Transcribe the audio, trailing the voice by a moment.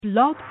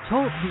Blog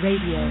Talk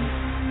Radio.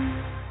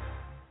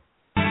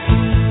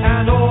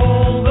 And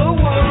all the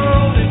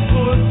world is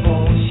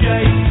football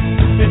shape.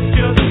 It's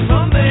just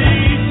for me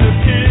to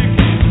kick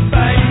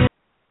back.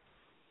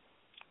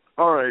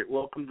 All right,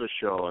 welcome to the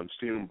show. I'm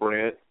Stephen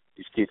Brandt.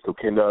 He's Keith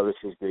Kokinda.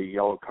 This is the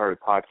Yellow Card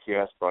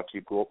podcast brought to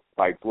you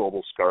by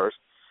Global Scars.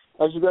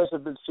 As you guys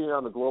have been seeing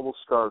on the Global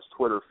Scars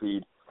Twitter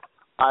feed,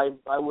 I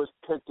was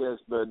picked as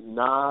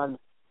the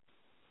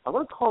I'm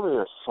going to call me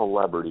a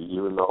celebrity,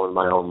 even though in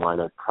my own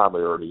mind I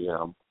probably already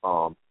am.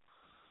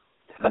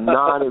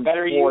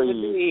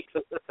 Non-employee,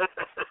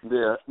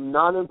 the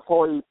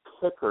non-employee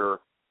picker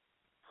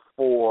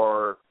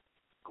for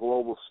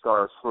Global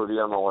Scars for the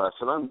MLS,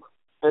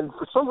 and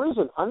for some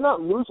reason I'm not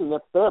losing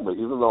that badly,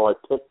 even though I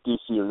picked DC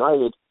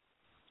United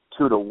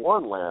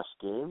 2-1 last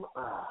game.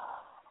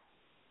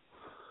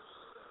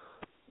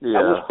 Yeah,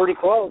 that was pretty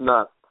close.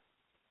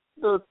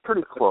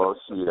 Pretty close,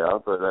 yeah,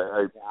 but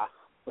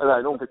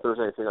I don't think there's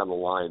anything on the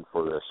line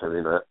for this. I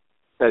mean,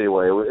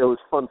 anyway, it was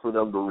fun for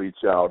them to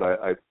reach out.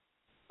 I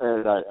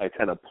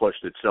kind of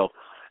pushed it. So,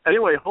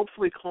 anyway,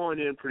 hopefully calling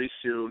in pretty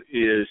soon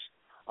is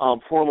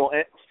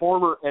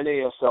former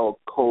NASL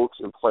coach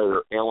and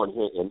player Alan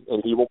Hinton,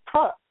 and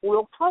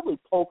we'll probably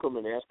poke him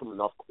and ask him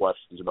enough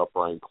questions about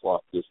Brian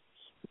Clough because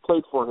he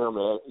played for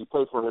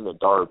him at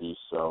Derby.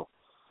 So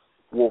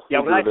we'll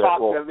figure when I that.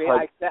 talked to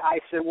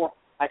him,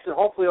 I said,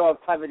 hopefully I'll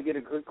have time to get a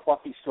good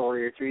Cluffy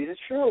story or two. He said,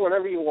 sure,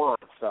 whatever you want.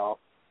 So,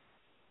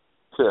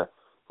 yeah.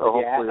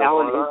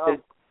 Alan,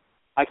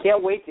 I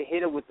can't wait to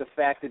hit him with the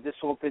fact that this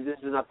is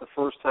not the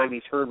first time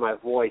he's heard my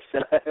voice.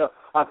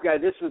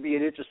 This would be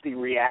an interesting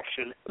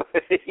reaction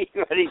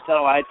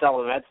anytime I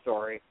tell him that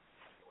story.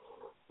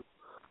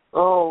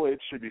 Oh, it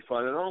should be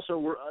fun. And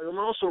also, I'm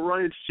also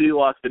Ryan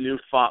Sealock, the new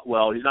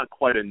father. He's not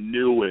quite a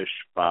newish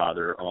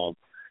father.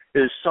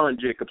 His son,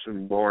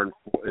 Jacobson Born,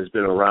 has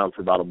been around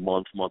for about a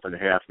month and a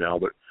half now,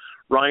 but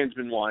Ryan's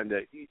been wanting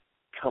to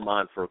come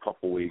on for a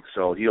couple of weeks,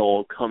 so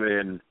he'll come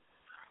in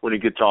when he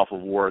gets off of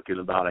work in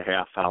about a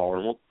half hour,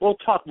 and we'll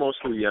talk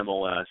mostly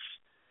MLS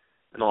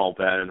and all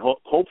that, and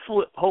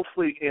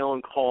hopefully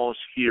Alan calls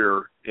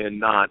here and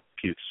not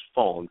Pete's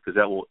phone, because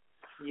that will.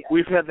 Yeah.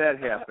 We've had that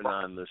happen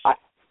on this.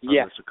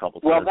 Yes, a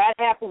couple times. Well,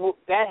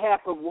 that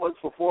happened once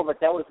before, but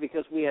that was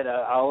because we had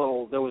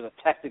there was a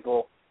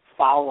technical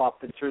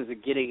follow-up in terms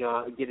of getting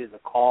the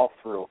call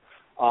through.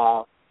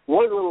 One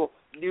little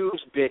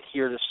news bit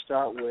here to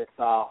start with.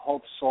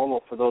 Hope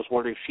Solo, for those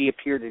wondering, she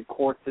appeared in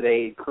court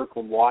today in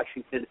Kirkland,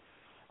 Washington.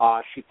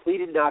 She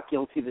pleaded not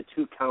guilty to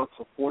 2 counts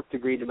of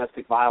 4th-degree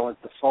domestic violence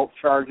assault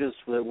charges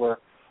that were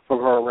from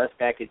her arrest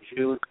back in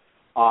June.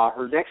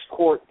 Her next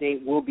court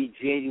date will be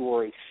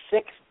January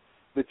 6th.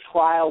 The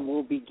trial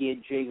will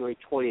begin January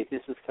 20th.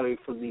 This is coming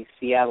from the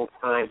Seattle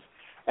Times,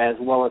 as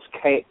well as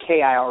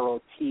KIRO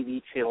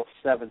TV, Channel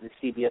 7, the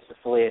CBS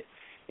affiliate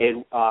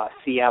in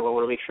Seattle. I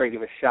want to make sure I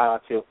give a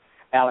shout-out to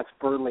Alex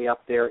Burnley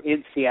up there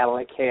in Seattle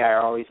at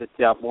KIRO. He's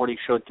the morning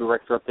show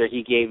director up there.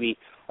 He gave me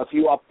a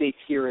few updates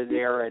here and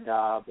there and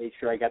made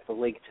sure I got the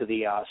link to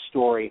the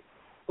story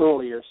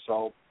earlier.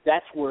 So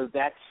that's where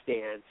that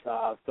stands.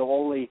 The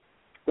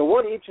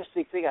one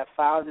interesting thing I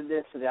found in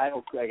this, and I'm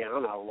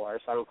not a lawyer,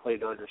 so I don't claim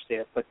to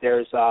understand, but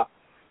there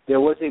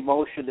was a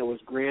motion that was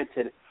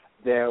granted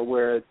there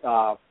where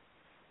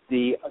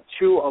the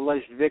 2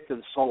 alleged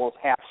victims, Solo's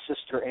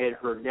half-sister and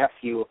her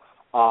nephew,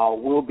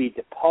 will be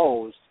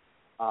deposed.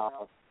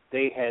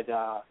 They had,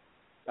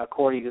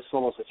 according to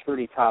Solo's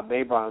attorney, Tom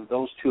Mabron,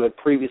 those 2 had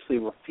previously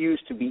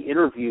refused to be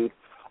interviewed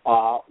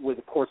with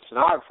the court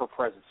stenographer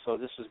present. So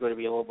this is going to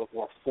be a little bit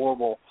more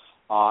formal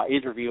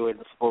interview in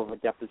the form of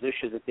a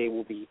deposition that they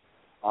will be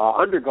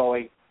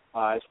undergoing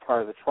as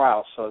part of the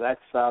trial. So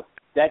that's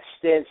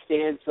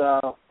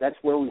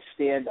where we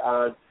stand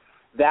on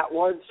that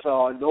one.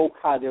 So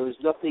there was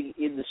nothing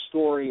in the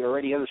story or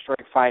any other story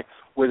I find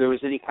where there was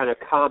any kind of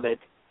comment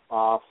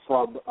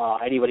from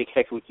anybody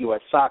connected with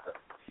U.S. soccer.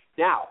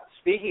 Now,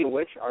 speaking of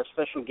which, our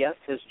special guest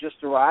has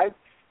just arrived.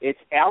 It's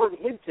Alan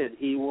Hinton.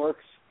 He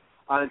works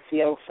on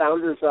Seattle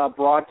Sounders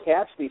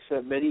broadcast. He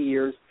spent many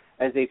years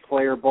as a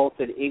player both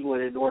in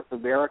England and North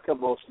America,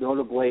 most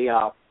notably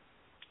at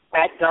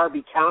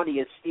Derby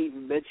County, as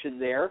Stephen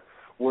mentioned there,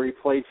 where he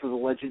played for the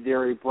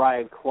legendary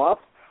Brian Clough.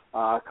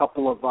 A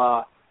couple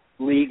of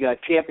league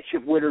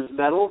championship winners'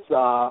 medals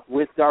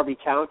with Derby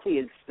County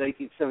in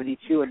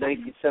 1972 and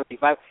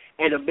 1975,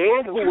 and a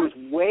man who was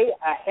way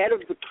ahead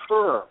of the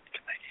curve.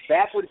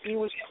 Back when he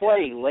was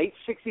playing, late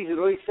 60s and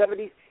early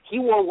 70s, he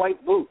wore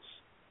white boots.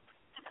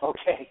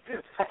 Okay.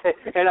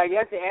 And I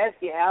got to ask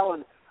you,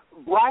 Alan,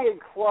 Brian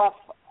Clough,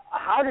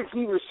 how did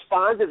he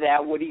respond to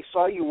that when he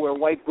saw you wear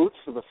white boots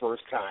for the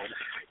first time?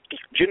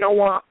 Do you know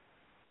what?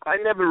 I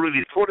never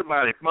really thought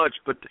about it much,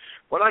 but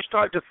when I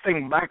started to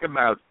think back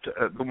about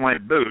the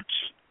white boots,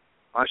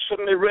 I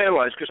suddenly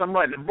realized, because I'm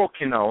writing a book,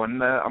 and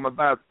I'm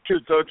about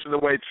 2/3 of the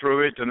way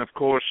through it, and of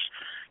course,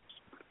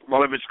 a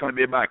lot of it's going to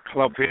be about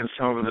Cluffy and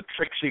some of the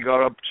tricks he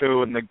got up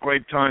to and the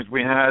great times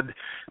we had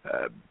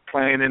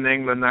playing in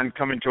England and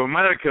coming to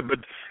America. But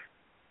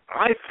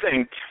I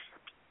think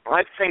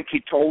I think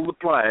he told the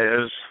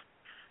players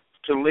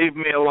to leave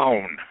me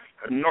alone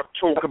and not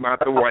talk about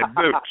the white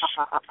boots.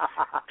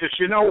 Because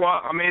you know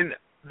what? I mean,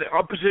 the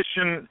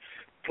opposition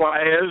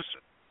players,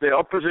 the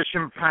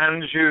opposition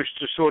fans used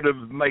to sort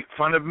of make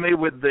fun of me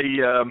with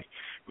the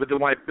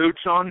white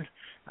boots on.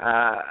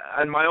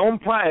 And my own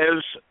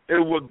players,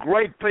 who were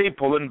great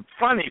people and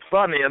funny,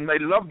 and they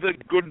loved the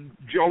good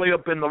jolly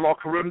up in the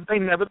locker room, they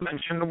never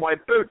mentioned the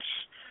white boots.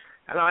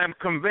 And I am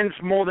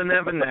convinced more than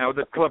ever now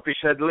that Cluppy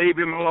said, leave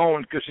him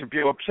alone, because if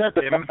you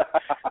upset him,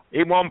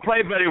 he won't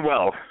play very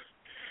well.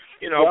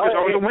 You know, because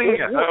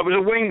I was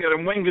a winger,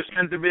 and wingers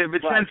tend to be a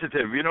bit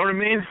sensitive, you know what I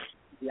mean?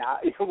 Yeah,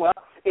 well,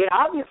 it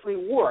obviously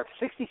worked.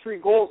 63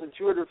 goals in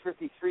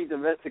 253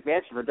 domestic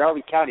matches for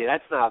Darby County.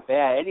 That's not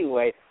bad.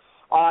 Anyway,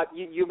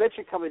 you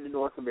mentioned coming to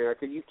North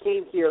America. You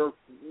came here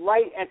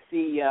right at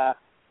the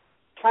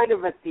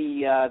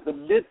the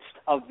midst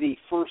of the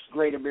first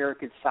great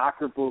American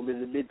soccer boom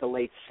in the mid to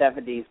late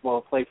 70s,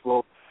 while played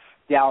for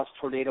Dallas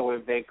Tornado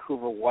and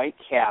Vancouver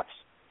Whitecaps.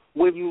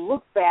 When you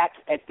look back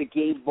at the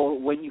game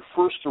when you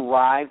first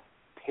arrived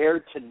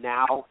compared to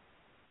now,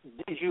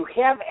 did you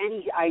have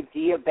any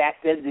idea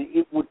back then that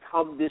it would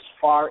come this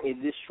far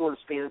in this short a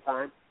span of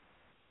time?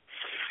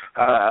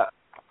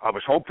 I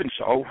was hoping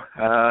so.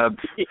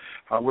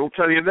 I will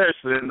tell you this: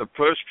 that in the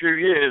first few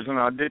years, and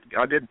I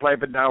did play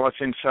for Dallas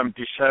in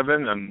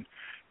 '77, and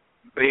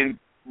being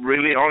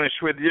really honest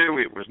with you,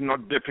 it was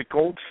not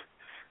difficult.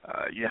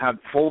 You had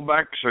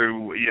fullbacks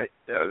who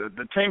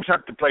the teams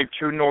had to play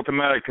two North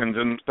Americans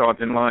in the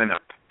starting lineup,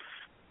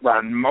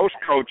 and most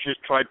coaches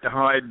tried to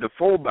hide the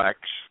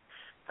fullbacks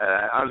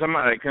as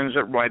Americans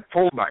at right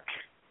fullback.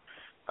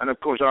 And, of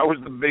course, I was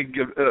the big,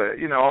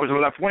 I was a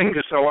left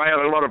winger, so I had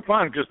a lot of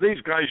fun because these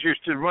guys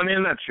used to run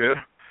in at you,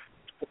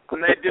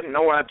 and they didn't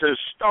know how to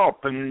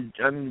stop and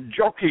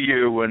jockey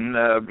you and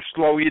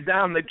slow you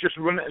down. They just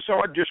run it. So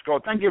I'd just go,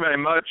 thank you very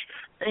much.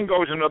 In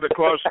goes another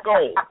close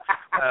goal.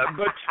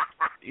 But,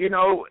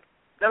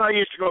 then I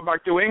used to go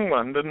back to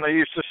England, and they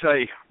used to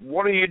say,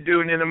 what are you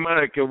doing in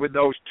America with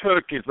those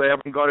turkeys? They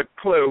haven't got a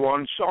clue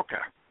on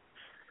soccer.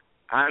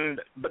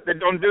 But they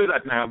don't do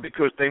that now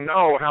because they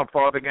know how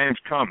far the game's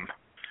come.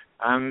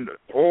 And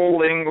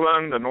all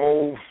England and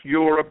all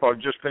Europe, I've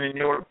just been in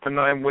Europe for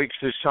 9 weeks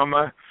this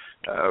summer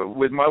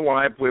with my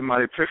wife. We're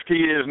married 50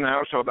 years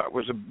now, so that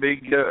was a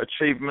big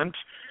achievement.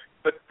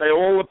 But they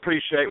all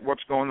appreciate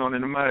what's going on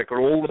in America,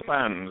 all the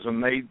fans,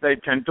 and they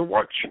tend to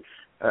watch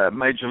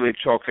Major League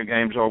Soccer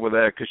games over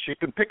there because you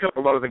can pick up a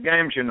lot of the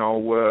games,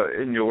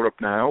 in Europe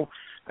now.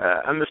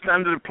 And the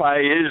standard of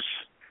play is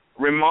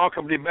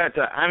remarkably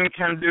better and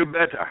can do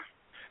better.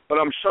 But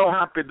I'm so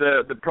happy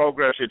the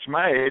progress it's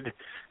made,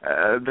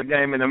 the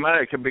game in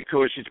America,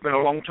 because it's been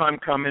a long time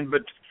coming,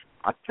 but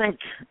I think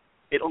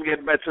it'll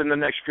get better in the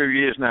next few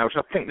years now. So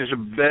I think there's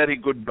a very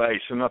good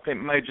base, and I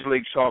think Major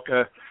League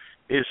Soccer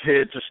is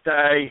here to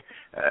stay.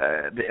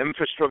 The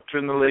infrastructure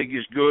in the league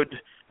is good,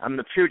 and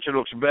the future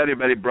looks very,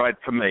 very bright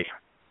for me.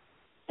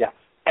 Yeah,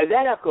 and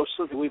that echoes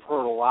something we've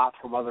heard a lot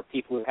from other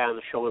people we've had on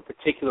the show, in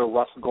particular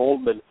Russ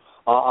Goldman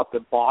up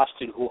in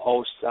Boston, who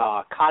hosts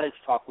Cottage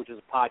Talk, which is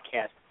a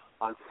podcast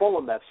on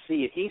Fulham FC,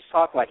 and he's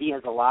talked about he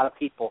has a lot of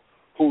people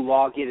who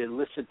log in and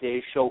listen to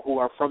his show who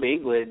are from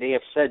England, and they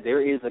have said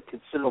there is a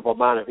considerable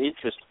amount of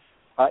interest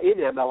in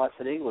MLS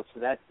in England. So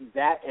that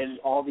and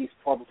all these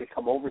clubs that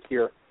come over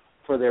here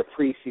for their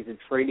preseason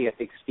training, I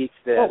think, speaks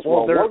to that as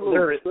well. There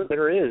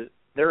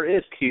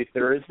is Keith.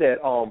 There is that.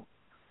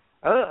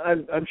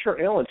 I'm sure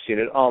Alan's seen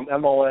it.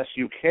 MLS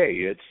UK.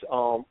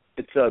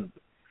 It's a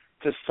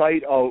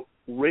site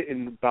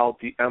written about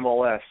the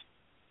MLS.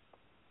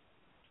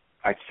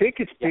 I think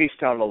it's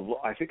based out of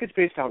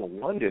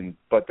London,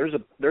 but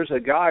there's a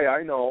guy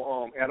I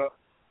know,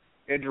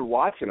 Andrew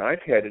Watson.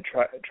 I've had to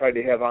try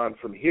to have on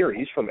from here.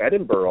 He's from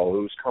Edinburgh,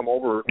 who's come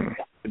over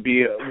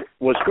to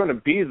was going to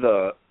be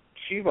the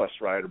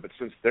Chivas writer, but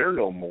since they're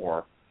no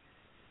more,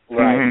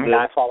 right? And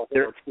I follow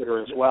them on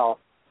Twitter as well.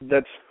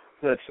 That's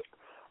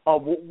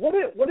what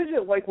is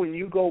it like when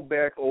you go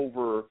back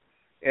over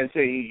and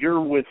say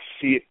you've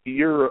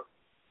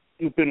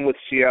been with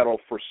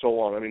Seattle for so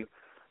long? I mean,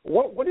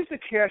 what is the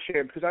cash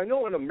in? Because I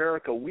know in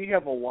America we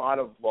have a lot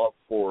of love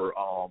for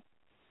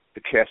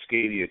the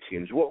Cascadia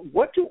teams.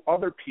 What do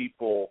other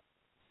people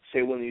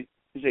say when you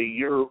say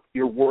you're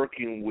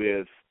working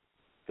with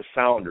the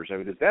Sounders? I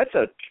mean, that's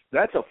a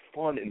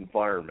fun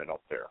environment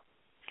up there.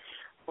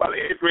 Well,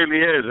 it really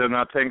is, and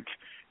I think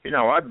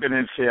I've been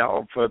in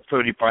Seattle for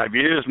 35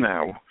 years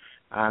now.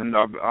 And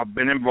I've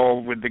been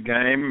involved with the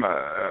game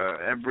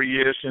every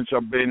year since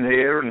I've been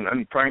here.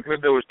 And frankly,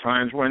 there was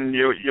times when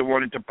you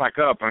wanted to pack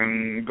up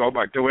and go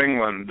back to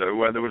England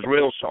where there was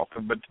real soccer.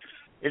 But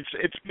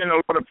it's been a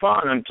lot of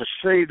fun. And to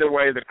see the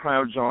way the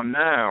crowds are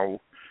now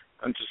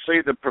and to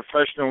see the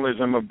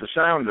professionalism of the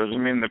Sounders. I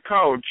mean, the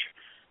coach,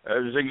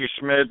 Ziggy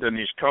Smith, and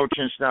his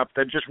coaching staff,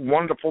 they're just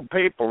wonderful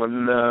people.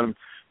 And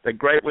they're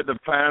great with the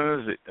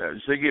fans.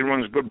 Ziggy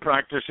runs good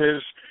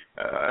practices.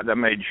 They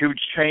made huge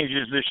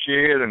changes this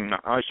year, and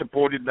I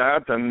supported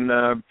that. And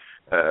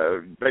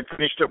they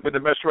finished up with the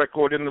best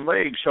record in the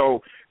league.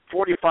 So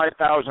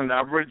 45,000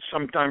 average,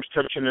 sometimes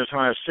touching as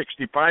high as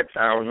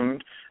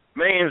 65,000,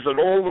 means that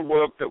all the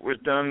work that was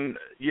done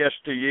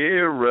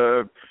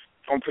yesteryear,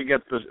 don't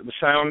forget the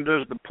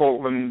Sounders, the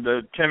Portland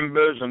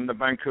Timbers, and the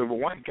Vancouver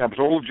Whitecaps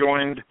all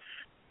joined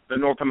the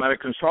North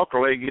American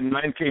Soccer League in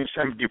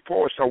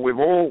 1974. So we've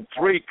all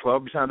three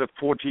clubs had a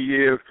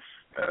 40-year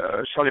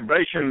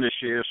celebration this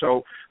year.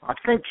 So I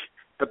think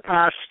the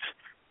past,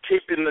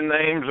 keeping the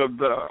names of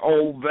the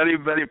old, very,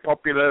 very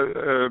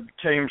popular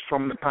teams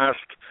from the past,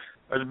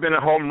 has been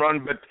a home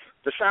run. But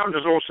the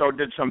Sounders also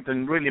did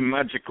something really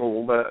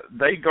magical.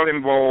 They got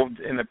involved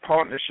in a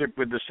partnership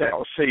with the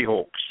Seattle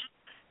Seahawks,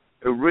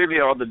 who really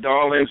are the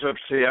darlings of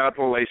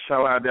Seattle. They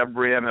sell out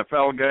every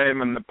NFL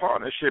game, and the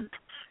partnership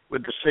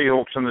with the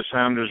Seahawks and the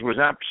Sounders was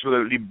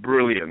absolutely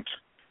brilliant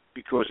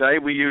because, A,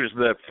 we used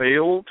their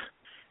field,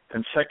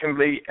 and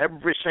secondly,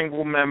 every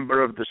single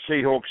member of the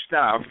Seahawks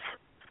staff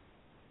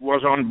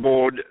was on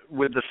board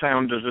with the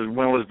Sounders as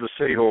well as the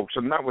Seahawks,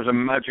 and that was a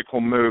magical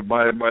move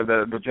by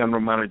the general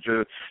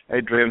manager,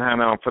 Adrian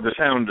Hanau, for the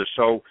Sounders.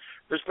 So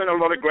there's been a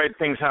lot of great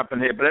things happen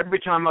here, but every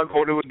time I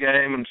go to a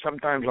game, and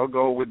sometimes I'll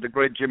go with the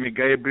great Jimmy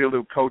Gabriel,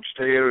 who coached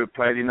here, who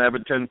played in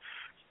Everton,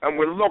 and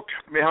we'll look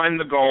behind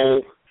the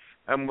goal,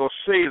 and we'll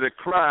see the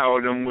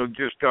crowd, and we'll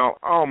just go,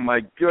 oh, my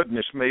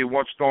goodness me,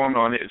 what's going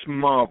on? It's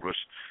marvelous.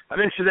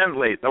 And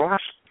incidentally, the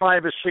last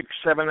 5 or 6,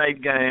 7,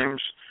 8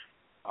 games,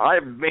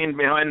 I've been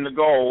behind the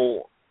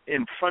goal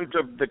in front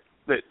of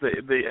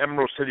the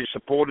Emerald City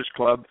Supporters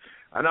Club,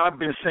 and I've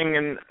been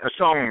singing a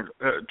song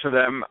to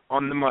them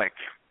on the mic.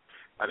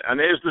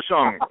 And here's the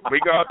song. We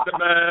got the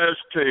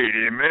best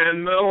team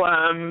in the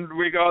land.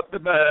 We got the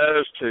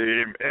best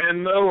team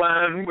in the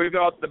land. We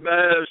got the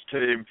best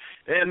team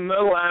in the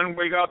land.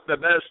 We got the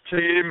best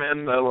team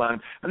in the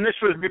land. And this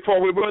was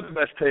before we were the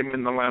best team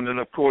in the land. And,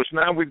 of course,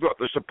 now we've got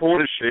the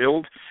Supporters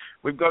Shield.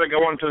 We've got to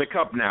go on to the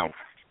Cup now.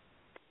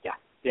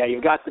 Yeah,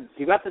 you got the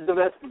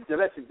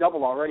domestic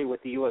double already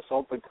with the U.S.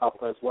 Open Cup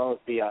as well as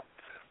the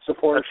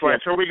Supporters Shield.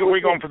 That's right. So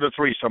we're going for the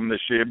threesome this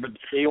year, but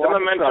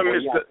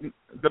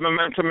the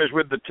momentum is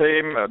with the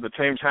team. The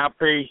team's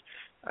happy.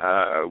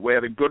 We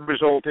had a good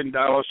result in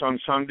Dallas on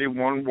Sunday,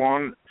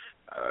 1-1.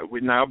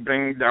 We now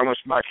bring Dallas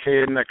back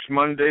here next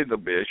Monday.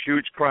 There'll be a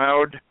huge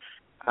crowd,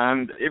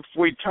 and if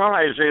we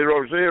tie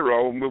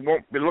 0-0, we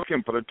won't be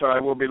looking for a tie.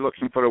 We'll be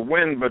looking for a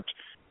win, but.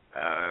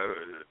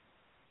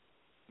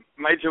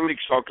 Major League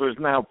Soccer has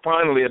now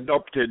finally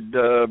adopted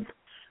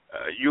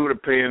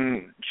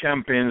European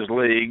Champions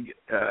League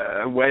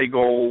away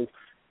goal,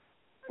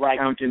 right,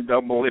 counting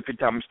double if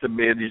it happens to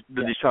be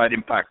the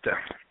deciding factor.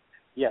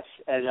 Yes,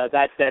 and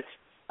that's.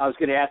 I was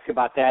going to ask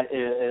about that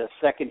in a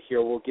second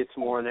here. We'll get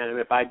some more on that. And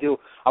if I do,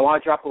 I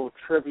want to drop a little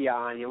trivia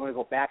on you. I want to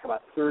go back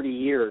about 30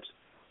 years.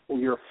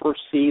 Your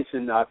first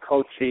season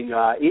coaching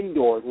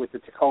indoors with the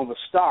Tacoma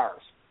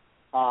Stars.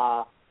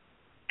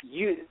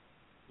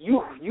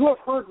 You have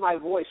heard my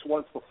voice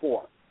once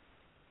before.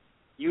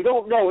 You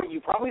don't know it. You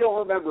probably don't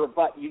remember it,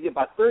 but you did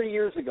about 30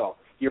 years ago.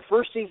 Your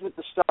first season with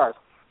the Stars.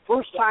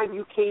 First time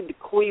you came to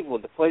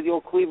Cleveland to play the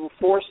old Cleveland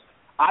Force,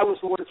 I was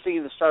the one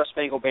singing the Star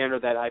Spangled Banner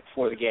that night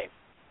before the game.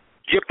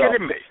 You're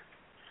kidding me?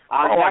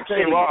 I'm not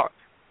kidding you.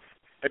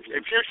 If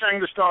you sang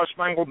the Star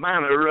Spangled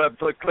Banner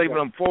for the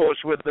Cleveland Force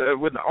with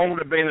the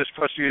owner being as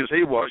fussy as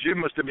he was, you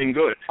must have been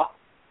good.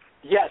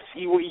 Yes,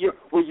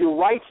 you're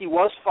right. He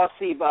was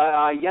fussy,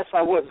 but yes,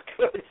 I was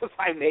good, if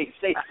I may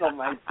say so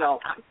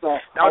myself. So,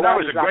 that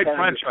was a great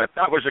franchise.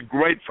 That was a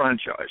great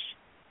franchise.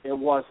 It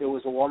was. It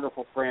was a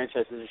wonderful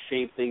franchise. It's a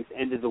shame things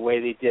ended the way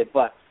they did.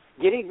 But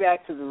getting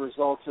back to the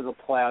results of the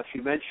playoffs,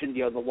 you mentioned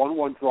the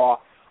 1-1 draw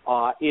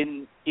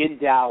in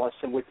Dallas,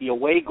 and with the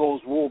away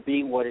goals rule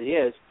being what it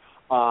is,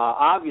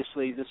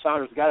 obviously the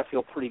Sounders got to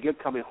feel pretty good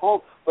coming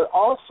home. But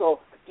also,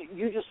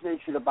 you just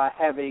mentioned about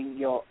having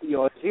a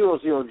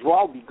 0-0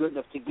 draw would be good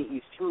enough to get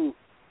you through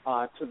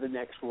to the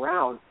next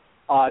round.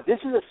 This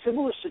is a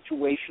similar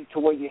situation to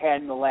what you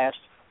had in the last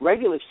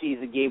regular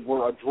season game,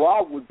 where a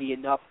draw would be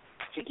enough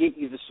to get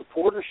you the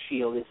Supporters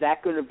Shield. Is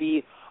that going to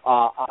be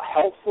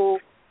helpful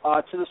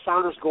to the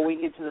Sounders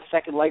going into the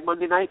second leg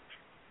Monday night?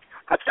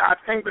 I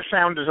think the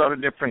Sounders are a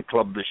different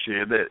club this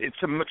year.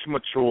 It's a much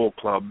mature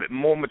club,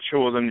 more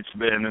mature than it's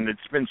been, and it's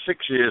been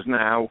 6 years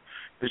now.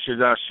 This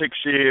is our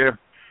 6th year.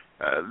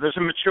 There's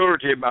a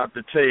maturity about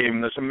the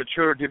team. There's a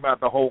maturity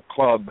about the whole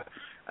club.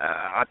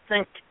 I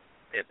think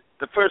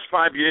the first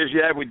 5 years,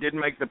 we did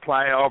make the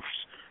playoffs,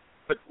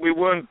 but we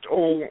weren't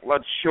all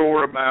that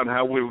sure about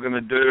how we were going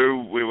to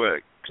do. We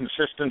were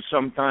consistent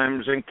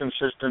sometimes,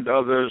 inconsistent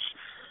others.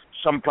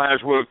 Some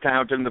players worked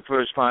out in the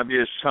first 5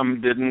 years,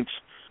 some didn't.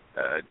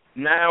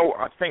 Now,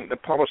 I think the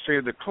policy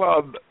of the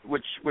club,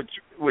 which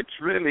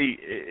really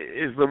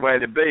is the way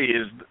to be,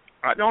 is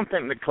I don't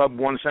think the club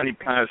wants any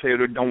players here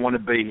who don't want to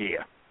be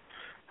here.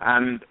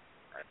 And,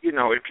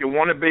 if you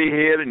want to be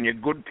here and you're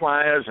good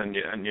players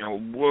and you'll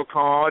work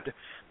hard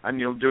and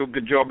you'll do a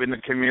good job in the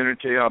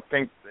community, I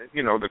think,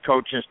 the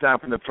coaching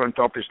staff and the front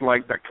office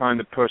like that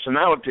kind of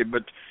personality.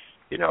 But,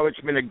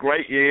 it's been a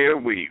great year.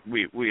 We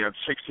had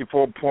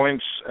 64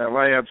 points.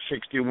 LA had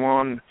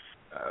 61.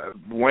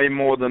 way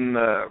more than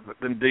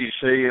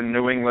DC and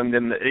New England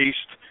in the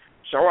East.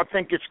 So I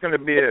think it's going to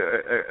be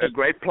a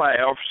great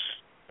playoffs.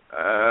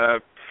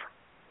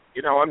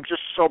 I'm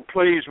just so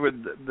pleased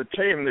with the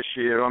team this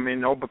year. I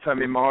mean,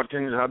 Obafemi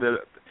Martins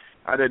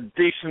had a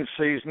decent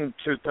season,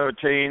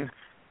 213.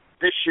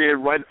 This year,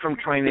 right from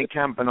training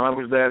camp, and I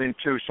was there in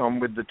Tucson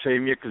with the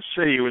team, you could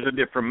see he was a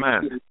different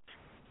man.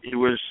 He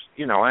was,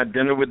 I had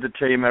dinner with the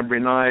team every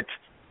night.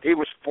 He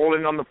was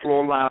falling on the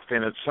floor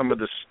laughing at some of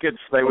the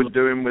skits they were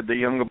doing with the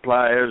younger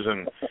players,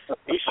 and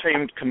he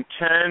seemed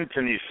content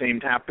and he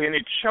seemed happy, and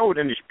it showed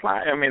in his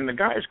play. I mean, the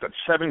guy's got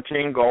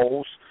 17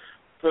 goals,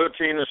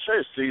 13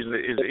 assists.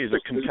 He's a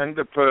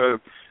contender for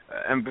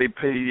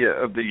MVP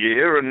of the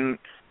year, and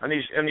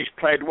he's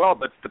played well.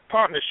 But the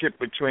partnership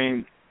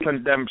between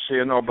Clint Dempsey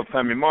and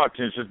Obafemi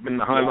Martins has been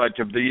the highlight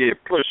of the year.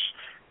 Plus,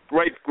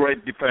 great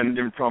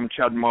defending from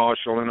Chad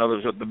Marshall and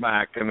others at the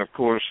back, and of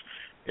course,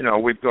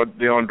 we've got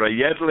DeAndre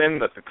Yedlin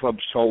that the club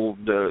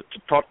sold to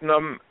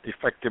Tottenham,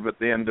 effective at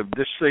the end of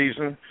this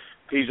season.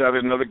 He's had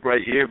another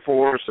great year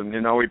for us, and,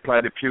 he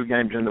played a few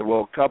games in the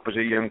World Cup as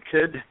a young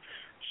kid.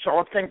 So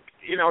I think,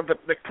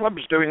 the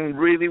club's doing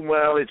really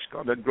well. It's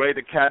got a great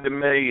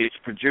academy. It's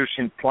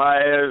producing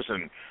players,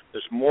 and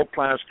there's more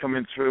players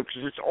coming through,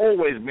 because it's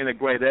always been a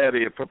great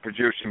area for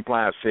producing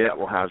players,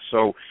 Seattle has.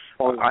 So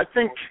I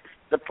think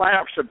the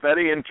playoffs are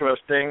very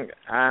interesting,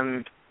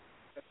 and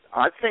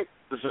I think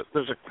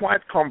there's a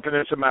quiet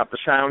confidence about the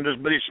Sounders,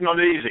 but it's not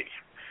easy.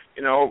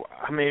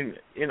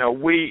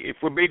 If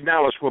we beat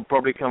Dallas, we'll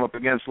probably come up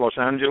against Los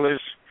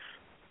Angeles,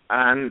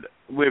 and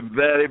we're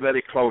very,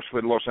 very close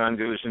with Los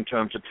Angeles in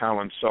terms of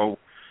talent. So,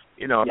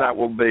 that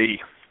will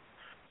be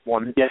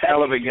one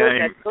hell of a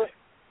game.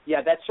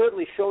 That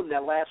certainly showed in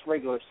that last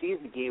regular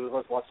season game,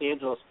 because Los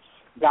Angeles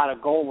got a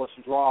goalless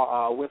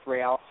draw with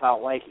Real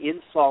Salt Lake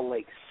in Salt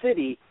Lake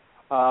City.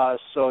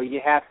 So you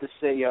have to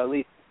say, at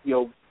least,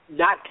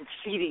 not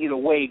conceding an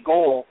away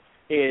goal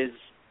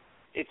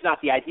it's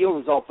not the ideal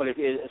result, but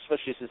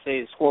especially since they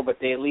didn't score, but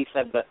they at least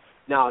have the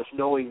knowledge,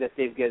 knowing that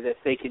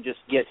they can just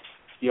get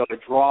a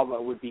draw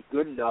that would be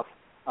good enough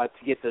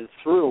to get them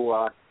through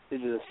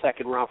into the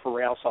second round for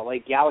Real Salt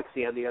Lake.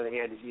 Galaxy, on the other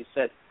hand, as you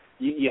said,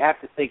 you have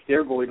to think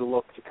they're going to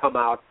look to come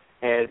out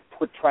and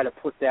try to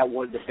put that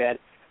one to bed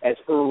as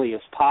early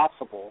as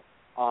possible.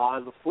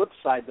 On the flip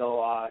side,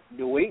 though,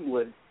 New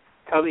England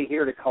coming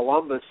here to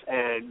Columbus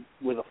and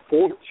with a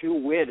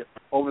 4-2 win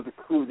over the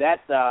Crew,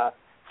 that to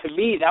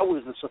me, that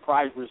was the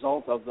surprise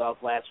result of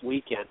last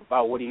weekend.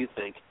 What do you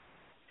think?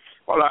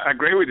 Well, I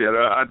agree with you.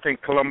 I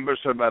think Columbus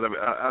have had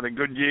a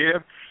good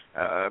year,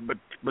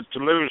 but to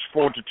lose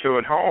 4-2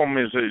 at home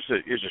is a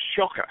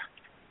shocker.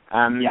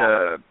 And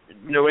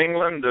New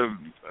England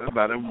have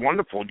had a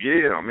wonderful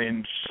year. I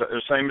mean,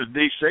 same as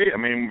DC. I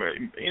mean,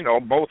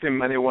 both in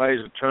many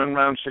ways a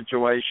turnaround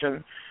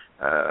situation.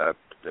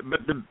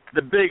 But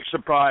the big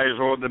surprise,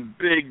 or the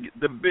big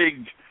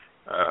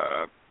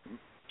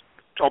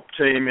top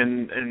team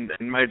in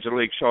Major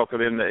League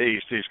Soccer in the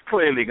East is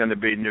clearly going to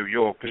be New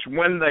York, because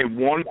when they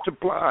want to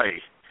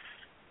play,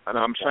 and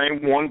I'm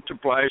saying want to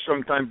play,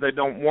 sometimes they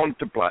don't want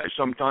to play.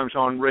 Sometimes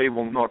Henry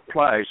will not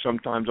play.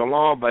 Sometimes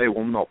Olave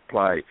will not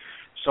play.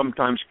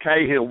 Sometimes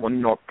Cahill will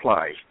not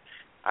play.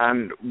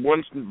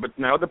 But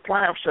now the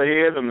playoffs are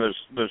here, and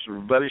there's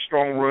very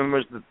strong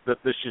rumors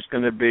that this is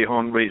going to be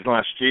Henry's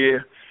last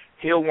year.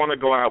 He'll want to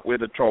go out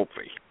with a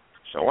trophy.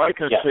 So I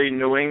can see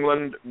New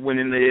England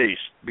winning the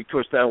East,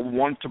 because they'll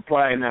want to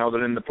play now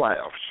they're in the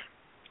playoffs.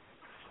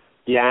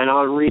 Yeah, and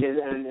Henry,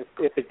 and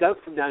if it does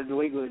come down to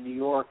New England and New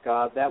York,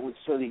 that would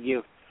certainly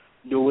give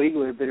New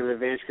England a bit of an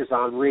advantage, because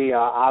Henry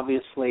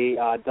obviously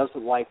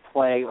doesn't like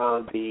playing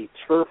on the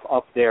turf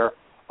up there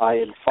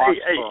in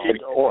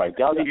Foxborough. I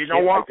doubt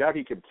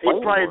he can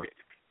play.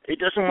 He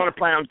doesn't want to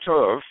play on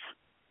turf.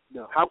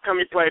 No. How come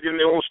he played in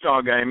the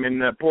All-Star game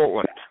in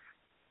Portland?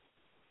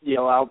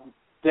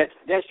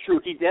 That's true.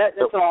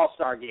 That's an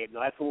all-star game,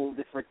 though. That's a little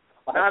different.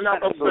 But I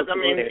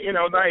mean,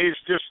 that is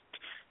just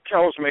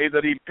tells me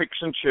that he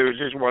picks and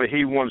chooses what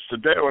he wants to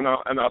do, and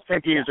I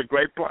think he's a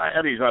great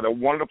player. He's had a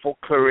wonderful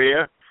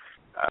career.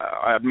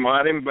 I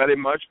admire him very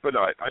much, but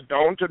I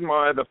don't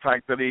admire the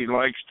fact that he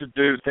likes to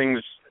do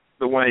things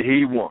the way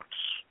he wants.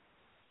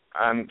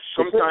 And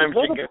sometimes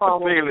you get the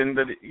feeling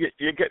that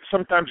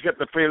sometimes get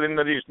the feeling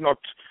that he's not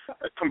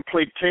a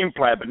complete team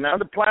player. But now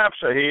the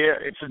playoffs are here;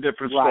 it's a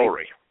different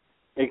story.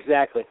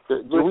 Exactly. This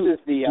is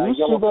the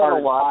Yellow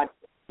Card podcast.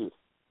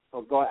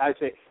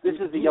 This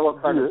is the Yellow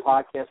Card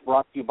podcast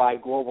brought to you by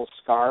Global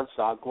Scarves.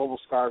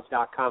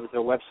 GlobalScarves.com is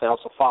their website.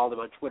 Also follow them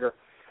on Twitter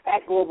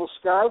at Global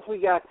Scarves. We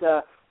got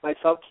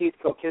myself, Keith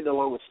Kokind,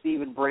 along with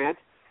Stephen Brandt.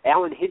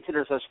 Alan Hinton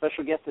is our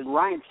special guest, and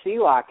Ryan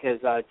Sealock has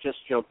just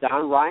jumped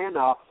on. Ryan,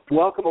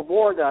 welcome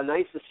aboard.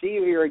 Nice to see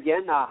you here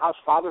again. How's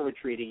fatherhood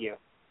treating you?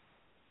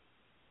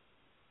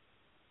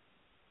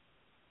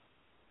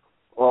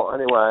 Well,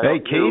 anyway. Hey,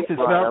 Keith, it's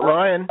not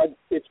Ryan.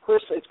 It's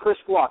Chris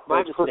Gluck.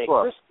 My mistake.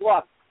 Chris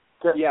Gluck.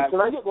 Can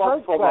I get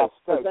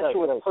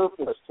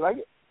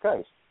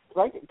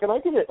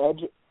an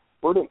edge?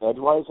 Burton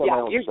edgewise on my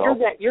own self.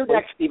 You're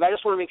next, Steve. I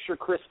just want to make sure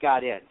Chris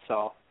got in.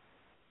 So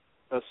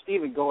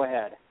Steven, go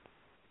ahead.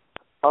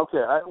 Okay.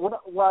 I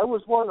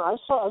was wondering. I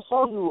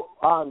saw you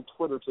on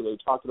Twitter today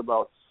talking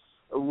about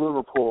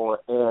Liverpool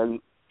and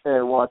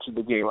watching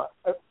the game.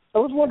 I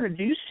was wondering,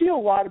 do you see a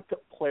lot of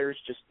players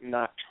just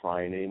not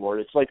trying anymore?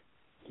 It's like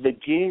the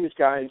game has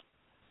gotten,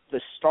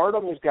 the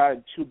stardom has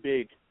gotten too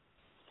big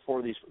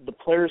for these. The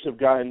players have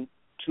gotten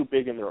too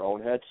big in their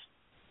own heads.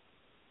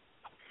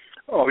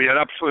 Oh, yeah,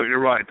 absolutely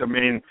right. I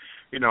mean,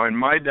 you know, in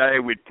my day,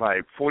 we'd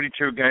play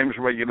 42 games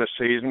regular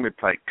season. We'd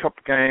play cup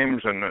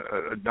games,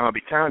 and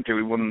Derby County,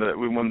 we won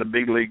the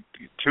big league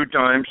 2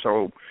 times.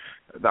 So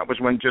that was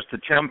when just the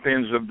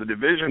champions of the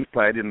division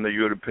played in the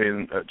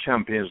European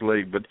Champions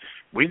League. But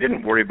we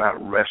didn't worry about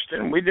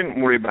resting. We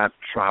didn't worry about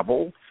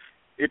travel.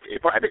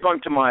 If I had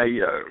gone to my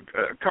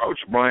coach,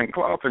 Brian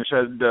Clough, and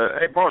said,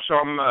 hey, boss,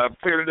 I'm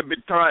feeling a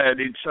bit tired,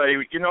 he'd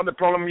say, you know the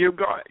problem you've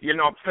got? You're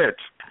not fit.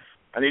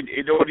 And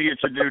he'd order you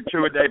to do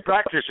 2-a-day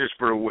practices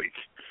for a week.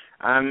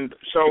 And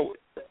so,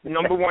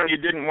 number one, you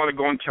didn't want to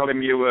go and tell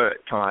him you were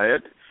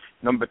tired.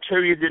 Number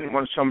two, you didn't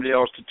want somebody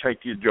else to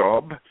take your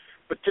job.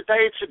 But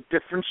today it's a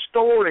different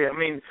story. I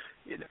mean,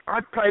 I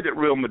played at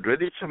Real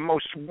Madrid. It's the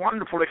most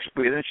wonderful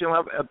experience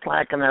a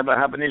player can ever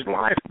have in his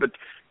life. But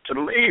to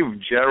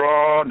leave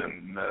Gerrard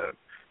and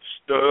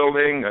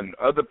Sterling and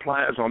other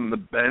players on the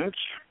bench,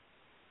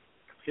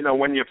 you know,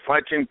 when you're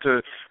fighting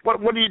to...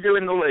 What do you do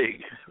in the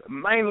league?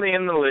 Mainly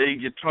in the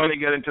league, you're trying to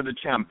get into the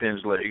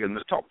Champions League, and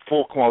the top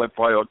 4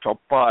 qualify or top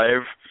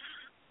 5.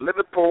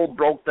 Liverpool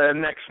broke their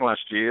necks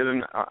last year,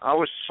 and I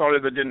was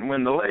sorry they didn't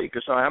win the league,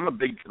 because I am a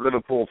big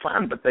Liverpool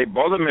fan, but they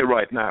bother me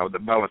right now. The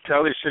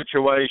Balotelli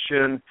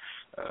situation,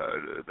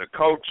 the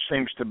coach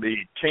seems to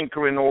be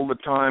tinkering all the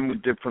time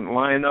with different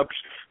lineups.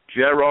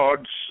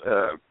 Gerrard's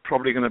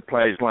probably going to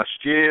play his last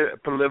year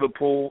for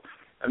Liverpool.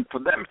 And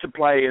for them to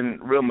play in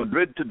Real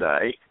Madrid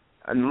today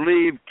and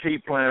leave key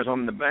players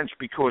on the bench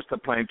because they're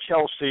playing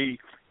Chelsea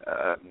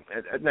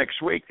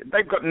next week,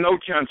 they've got no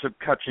chance of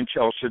catching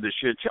Chelsea this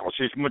year.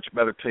 Chelsea is a much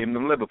better team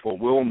than Liverpool.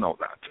 We all know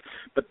that.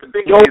 But the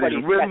big deal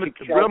is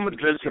Real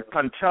Madrid's a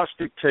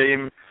fantastic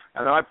team,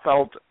 and I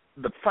felt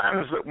the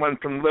fans that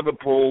went from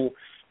Liverpool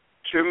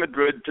to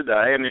Madrid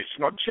today, and it's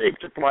not cheap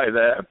to play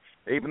there,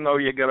 even though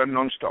you get a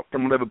non-stop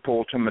from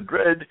Liverpool to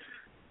Madrid,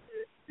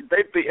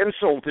 they'd be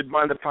insulted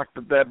by the fact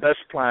that their best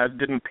player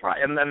didn't play.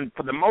 And then,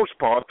 for the most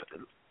part,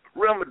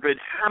 Real Madrid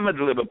hammered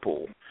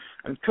Liverpool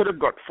and could have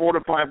got 4 to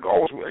 5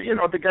 goals. You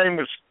know, the game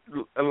was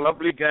a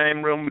lovely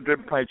game. Real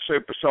Madrid played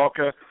super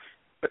soccer.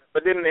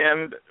 But in the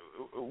end,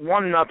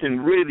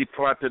 1-0 really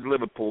flattered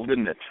Liverpool,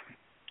 didn't it?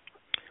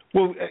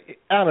 Well,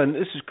 Alan,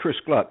 this is Chris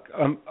Gluck.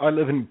 I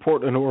live in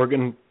Portland,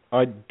 Oregon.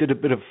 I did a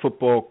bit of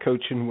football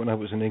coaching when I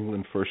was in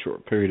England for a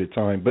short period of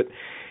time. But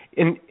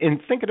in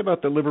thinking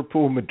about the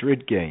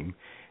Liverpool-Madrid game,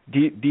 do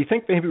you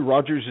think maybe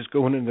Rodgers is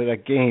going into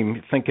that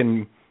game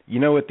thinking, you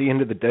know, at the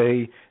end of the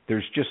day,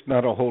 there's just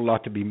not a whole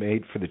lot to be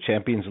made for the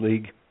Champions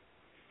League?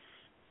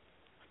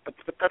 But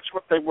that's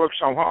what they work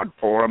so hard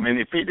for. I mean,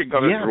 if he'd have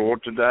got a draw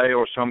today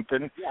or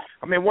something,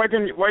 I mean, why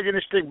didn't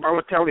you stick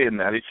Balotelli in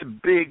that? It's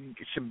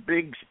a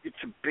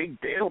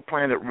big deal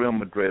playing at Real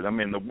Madrid. I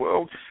mean, the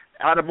world,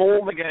 out of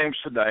all the games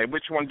today,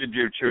 which one did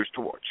you choose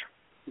to watch?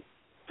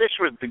 This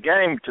was the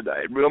game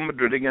today. Real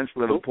Madrid against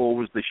Liverpool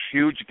was the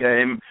huge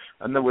game,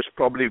 and there was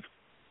probably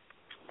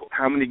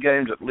how many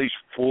games? At least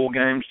 4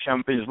 games,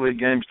 Champions League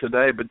games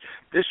today. But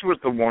this was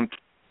the one.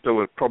 There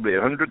were probably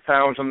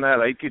 100,000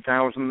 there,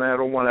 80,000 there,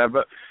 or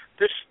whatever.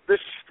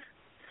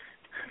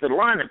 The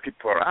lineup he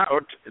put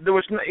out,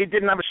 he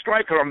didn't have a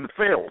striker on the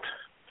field.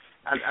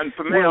 And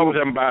for me, I was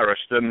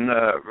embarrassed, and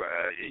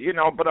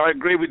but I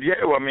agree with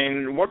you. I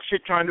mean, what's he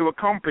trying to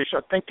accomplish? I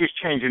think he's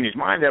changing his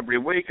mind every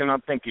week, and I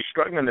think he's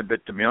struggling a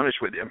bit, to be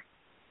honest with you.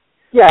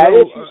 Yeah, as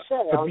you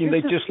said, I mean,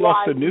 they just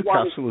lost to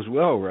Newcastle as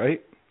well,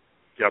 right?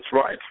 That's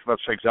right.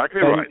 That's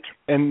exactly right.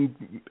 And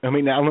I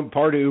mean, Alan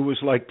Pardew was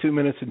like 2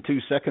 minutes and 2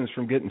 seconds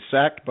from getting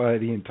sacked by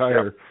the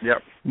entire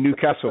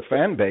Newcastle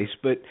fan base.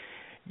 But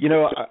you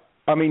know,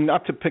 I mean,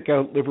 not to pick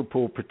out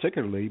Liverpool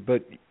particularly,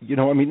 but you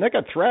know, I mean, they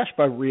got thrashed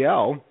by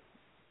Real.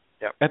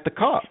 At the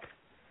Cup.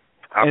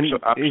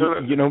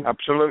 Absolutely. You know,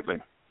 absolutely.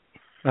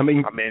 I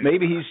mean,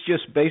 maybe he's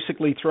just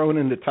basically throwing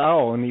in the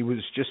towel, and he was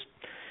just.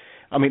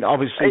 I mean,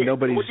 obviously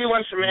nobody's going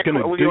to do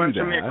that. Will you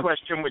answer me a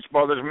question which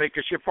bothers me?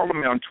 Because you follow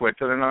me on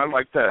Twitter, and I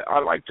like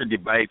to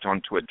debate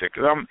on Twitter.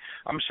 Because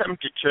I'm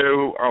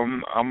 72.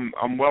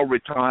 I'm well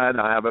retired.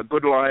 I have a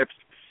good life.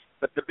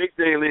 But the big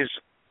deal is,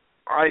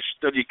 I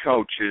study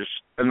coaches,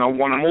 and I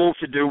want them all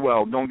to do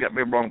well. Don't get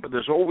me wrong, but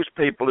there's always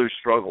people who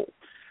struggle.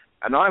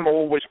 And I'm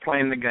always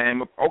playing the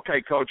game of,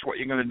 okay, coach, what are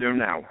you going to do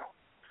now?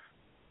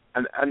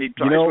 And it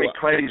drives me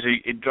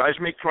crazy. It drives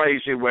me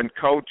crazy when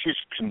coaches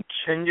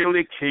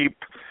continually keep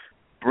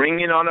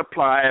bringing on a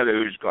player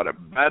who's got a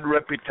bad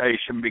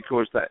reputation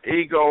because their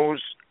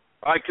egos,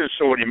 I can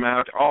sort him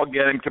out, I'll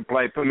get him to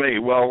play for me.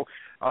 Well,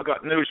 I've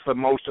got news for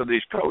most of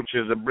these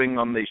coaches that bring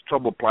on these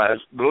trouble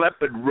players. The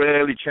leopard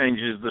rarely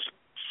changes the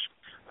spots.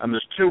 And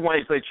there's 2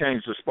 ways they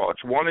change the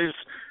spots. One is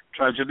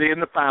tragedy in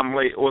the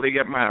family, or they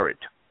get married.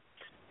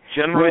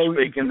 Generally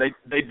speaking,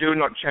 they do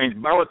not change.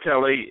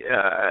 Balotelli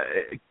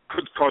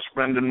could cost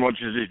Brendan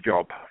Rodgers his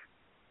job.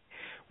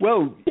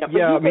 Well,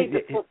 you made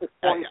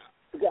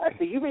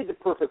the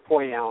perfect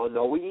point, Alan,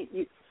 though.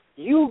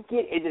 You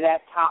get into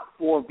that top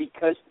four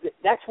because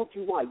that's what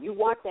you want. You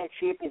want that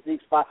Champions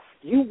League spot.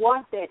 You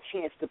want that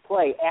chance to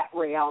play at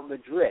Real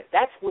Madrid.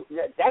 That's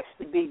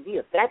the big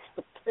deal. That's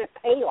the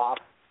payoff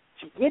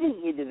to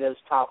getting into those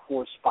top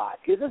four spots.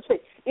 Because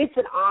it's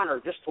an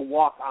honor just to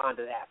walk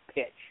onto that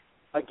pitch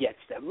against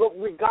them,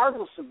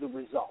 regardless of the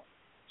result.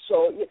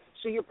 So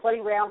you're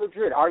playing Real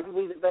Madrid,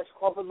 arguably the best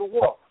club in the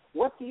world.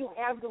 What do you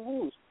have to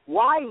lose?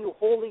 Why are you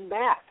holding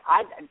back?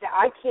 I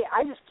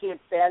just can't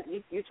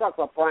fathom. You talk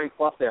about Brian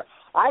Clough there.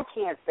 I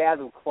can't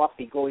fathom Clough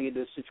going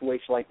into a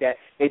situation like that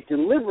and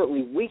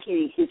deliberately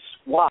weakening his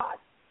squad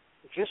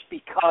just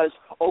because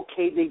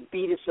they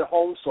beat us at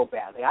home so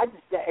badly.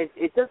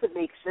 It doesn't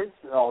make sense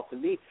at all to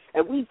me.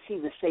 And we've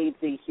seen the same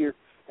thing here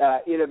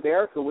in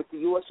America with the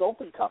U.S.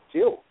 Open Cup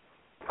too.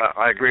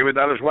 I agree with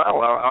that as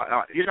well.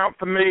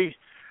 For me,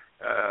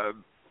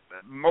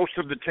 most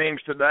of the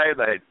teams today,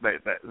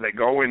 they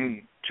go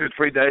in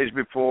 2-3 days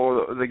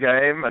before the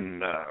game,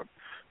 and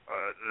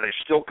they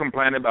still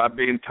complain about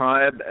being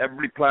tired.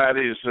 Every player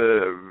is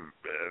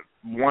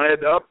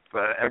wired up.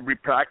 Every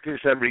practice,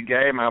 every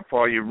game, how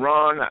far you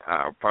run,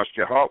 how fast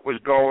your heart was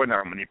going,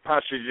 how many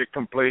passes you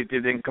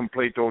completed,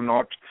 incomplete or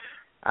not.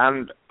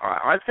 And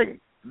I think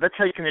they're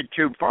taking it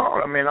too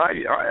far. I mean,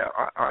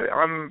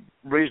 I'm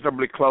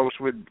reasonably close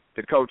with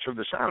the coach of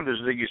the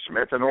Sounders, Ziggy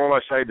Smith, and all I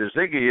say to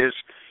Ziggy is,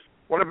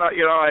 what about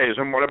your eyes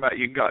and what about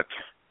your gut?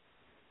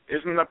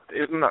 Isn't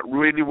that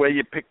really where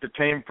you pick the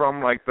team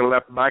from? Like the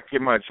left back, you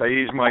might say,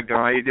 he's my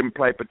guy. He didn't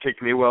play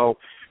particularly well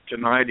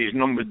tonight. His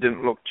numbers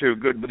didn't look too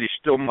good, but he's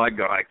still my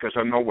guy because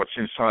I know what's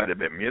inside of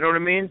him. You know what I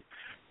mean?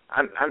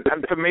 And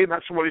for me,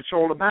 that's what it's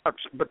all about.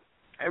 But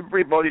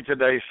everybody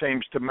today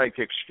seems to make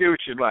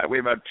excuses like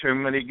we've had too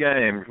many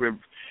games.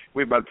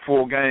 We've had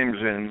 4 games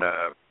in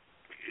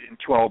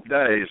 12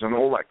 days and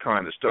all that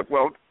kind of stuff.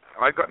 Well,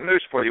 I got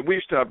news for you. We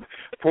used to have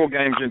 4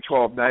 games in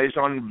 12 days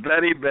on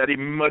very, very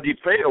muddy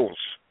fields,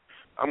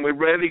 and we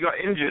rarely got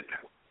injured.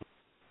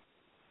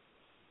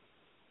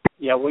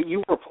 Yeah, what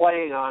you were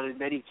playing on in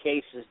many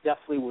cases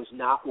definitely was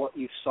not what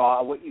you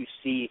saw, what you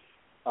see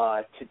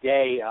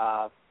today.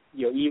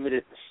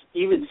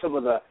 Even some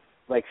of the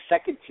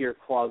second-tier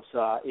clubs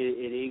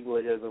in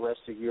England and the rest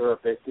of Europe,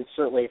 it's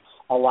certainly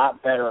a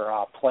lot better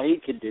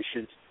playing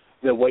conditions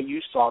than what you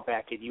saw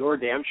back in your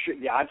day. I'm sure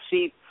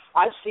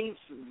I've seen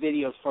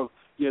videos from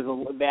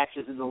the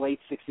matches in the late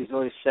 '60s,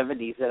 early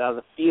 '70s, that on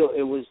the field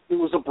it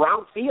was a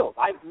brown field.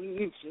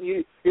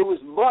 It was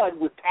mud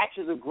with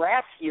patches of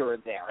grass here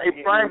and there.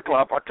 Hey, Brian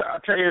Clough, I'll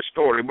tell you a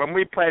story. When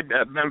we played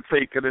at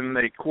Benfica in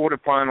the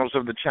quarterfinals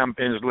of the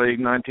Champions League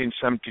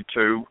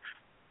 1972,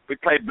 we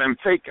played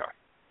Benfica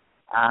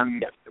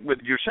and with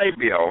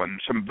Eusebio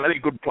and some very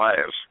good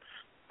players.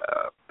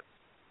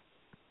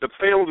 The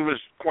field was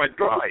quite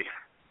dry.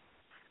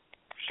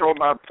 So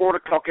about 4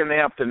 o'clock in the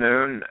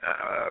afternoon,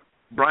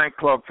 Brian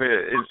Clough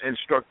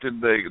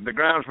instructed the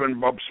groundsman,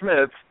 Bob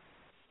Smith,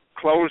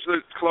 close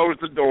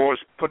the doors,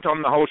 put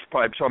on the hose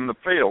pipes on the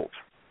field.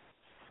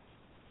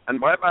 And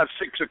by about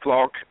 6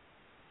 o'clock,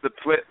 the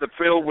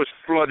field was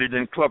flooded,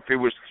 and Cloughy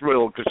was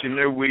thrilled because he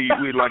knew we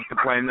liked to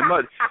play in the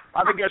mud.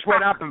 I think guess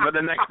what happened for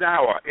the next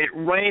hour? It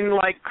rained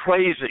like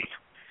crazy.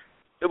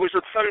 There was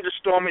a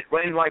thunderstorm. It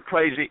rained like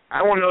crazy.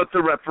 How on earth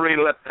the referee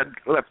let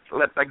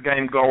that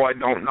game go, I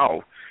don't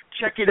know.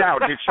 Check it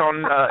out. It's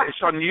on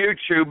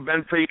YouTube.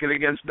 Benfica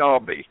against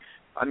Derby,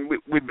 and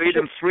we beat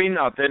them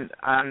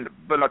 3-0.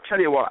 But I'll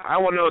tell you what,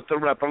 how on earth the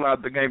ref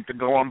allowed the game to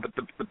go on? But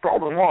the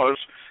problem was,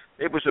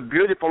 it was a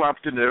beautiful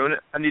afternoon,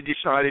 and he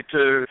decided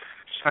to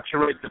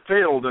saturate the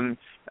field, and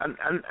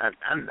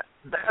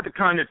they're the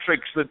kind of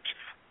tricks that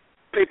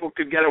people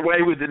could get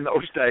away with in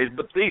those days.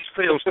 But these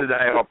fields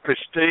today are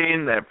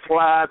pristine. They're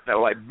flat. They're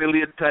like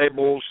billiard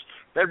tables.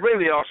 They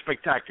really are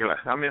spectacular.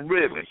 I mean,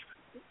 really.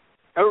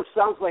 It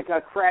sounds like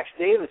Crash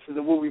Davis in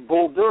the movie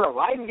Bull Durham.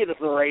 I can get us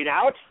the rain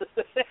out.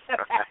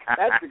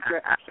 That's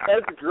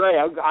great.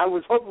 I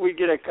was hoping we'd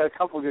get a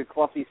couple of good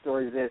Cluffy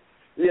stories in.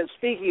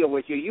 Speaking of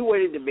which, you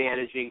went into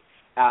managing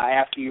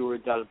after you were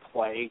done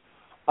playing.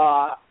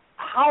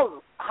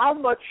 How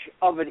much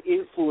of an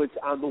influence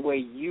on the way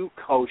you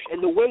coach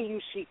and the way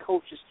you see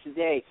coaches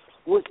today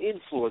was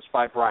influenced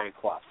by Brian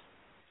Clough?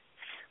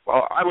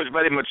 Well, I was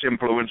very much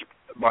influenced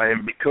by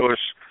him because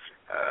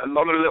a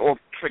lot of little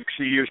tricks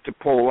he used to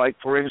pull, like,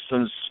 for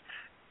instance,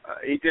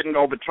 he didn't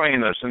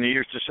overtrain us, and he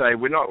used to say,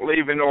 we're not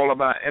leaving all of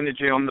our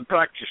energy on the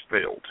practice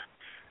field.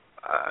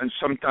 And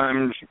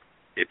sometimes,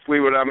 if we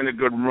were having a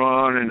good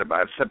run in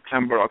about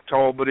September,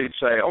 October, he'd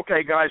say,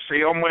 okay, guys, see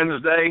you on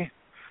Wednesday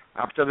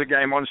after the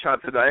game on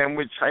Saturday, and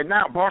we'd say,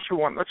 now, boss,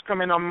 let's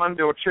come in on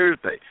Monday or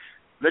Tuesday.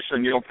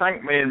 Listen, you'll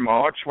thank me in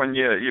March when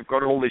you've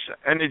got all this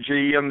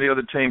energy and the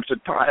other teams are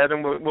tired,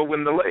 and we'll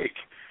win the league.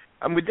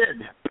 And we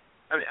did.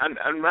 And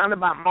around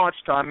about March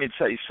time, he'd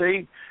say,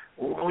 see,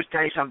 all those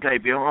days I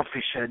gave you off,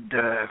 he said,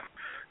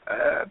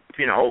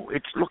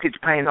 it's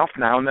paying off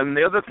now. And then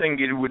the other thing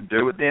you would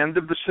do at the end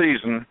of the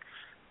season,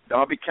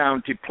 Derby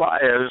County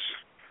players,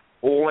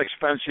 all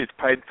expenses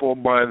paid for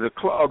by the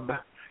club.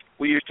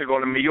 We used to go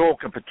to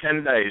Mallorca for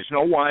 10 days,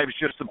 no wives,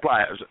 just the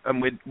players,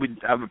 and we'd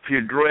have a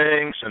few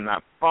drinks and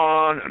have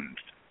fun and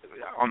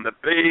on the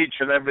beach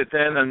and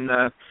everything.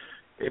 And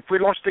if we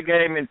lost a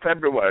game in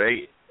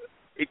February,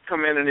 he'd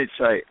come in and he'd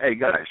say, "Hey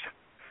guys,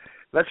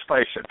 let's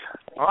face it,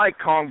 I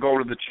can't go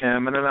to the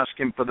chairman and ask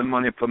him for the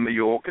money for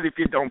Mallorca if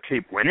you don't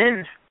keep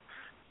winning."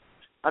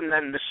 And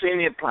then the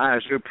senior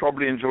players who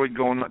probably enjoyed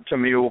going to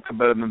Mallorca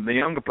better than the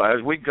younger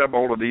players, we'd grab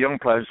hold of the young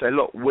players and say,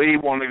 "Look, we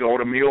want to go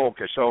to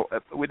Mallorca." So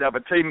we'd have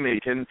a team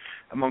meeting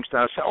amongst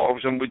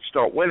ourselves and we'd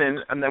start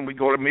winning, and then we'd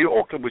go to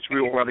Mallorca, which we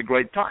all had a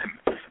great time.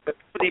 But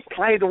he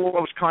played all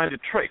those kind of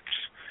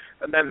tricks.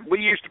 And then we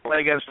used to play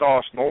against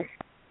Arsenal,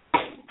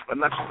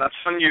 and that's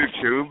on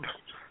YouTube.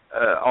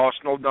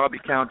 Arsenal, Derby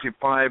County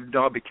 5,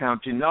 Derby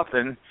County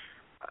nothing.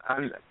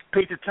 And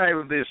Peter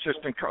Taylor, the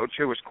assistant coach,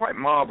 who was quite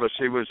marvellous,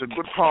 he was a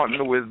good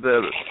partner with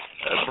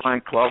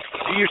Brian Clough.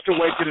 He used to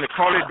wait in the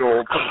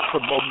corridor for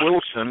Bob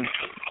Wilson,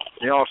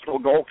 the Arsenal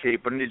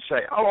goalkeeper, and he'd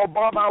say, "Hello,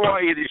 Bob, how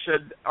are you?" He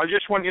said, "I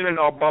just want you to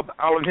know, Bob,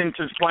 Alan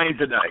Hinton's playing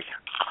today."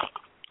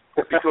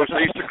 Because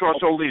they used to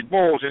cross all these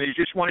balls, and he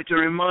just wanted to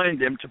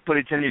remind him to put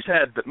it in his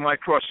head that my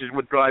crosses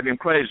would drive him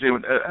crazy,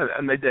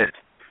 and they did.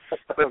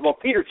 Well,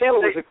 Peter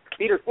Taylor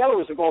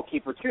was a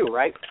goalkeeper too,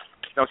 right?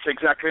 That's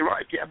exactly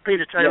right. Yeah,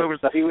 Peter Taylor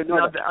was. He would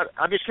know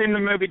have you seen the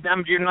movie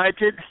Damned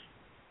United?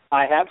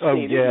 I have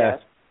seen it,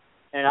 yes.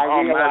 And I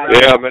realized.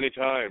 Yeah, many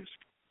times.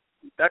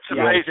 That's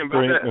amazing,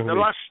 but the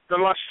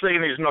last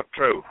scene is not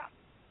true.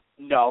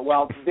 No,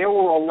 well, there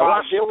were a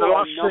lot.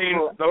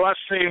 The last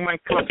scene when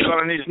Clough got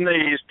on his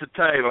knees to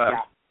Taylor.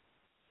 Yeah.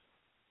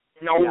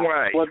 No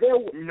way.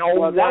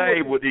 No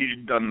way would he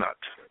have done that.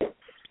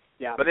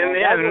 Yeah. But in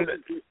the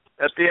end.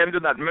 At the end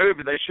of that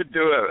movie, they should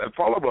do a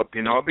follow-up,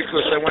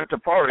 because they went to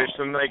Forest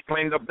and they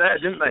cleaned up there,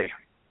 didn't they?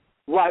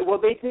 Right. Well,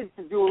 they did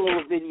do a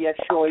little vignette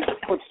showing the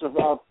footsteps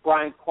of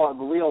Brian Clough,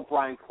 the real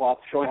Brian Clough,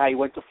 showing how he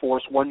went to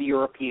Forest, won the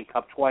European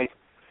Cup twice.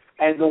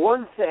 And the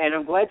one thing, and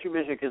I'm glad you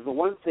mentioned it, because the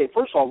one thing,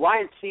 first of all,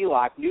 Ryan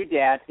Sealock, new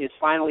dad, is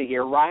finally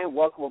here. Ryan,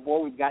 welcome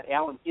aboard. We've got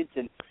Alan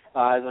Hinton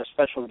as our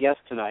special guest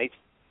tonight.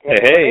 Hey.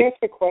 Can I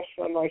ask a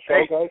question on my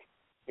show, guys?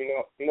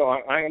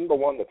 I am the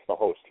one that's the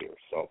host here,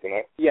 so can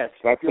I? Yes.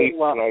 Can I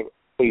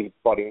please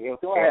butt in here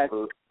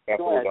after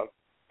we're done?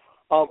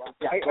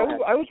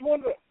 I was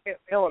wondering,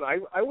 Alan.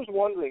 I was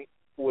wondering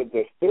with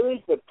this. There's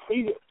the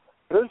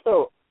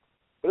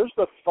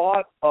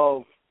thought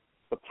of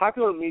the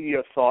popular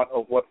media thought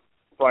of what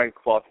Brian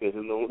Clough is,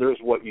 and there's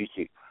what you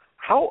see.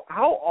 How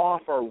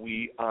off are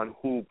we on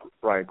who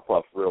Brian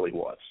Clough really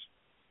was?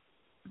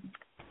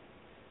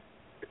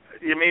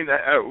 You mean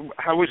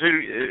how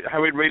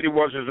he really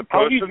was as a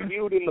person? How he's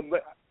viewed in the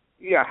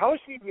how is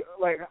he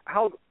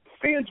how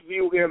fans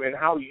view him and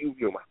how you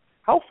view him?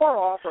 How far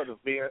off are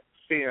the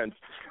fans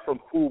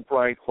from who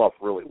Brian Clough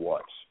really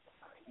was?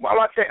 Well,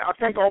 I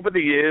think over the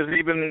years,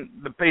 even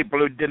the people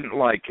who didn't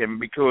like him,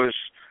 because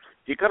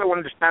you got to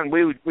understand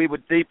we were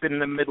deep in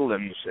the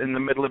Midlands, in the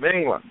middle of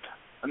England,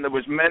 and there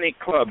was many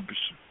clubs: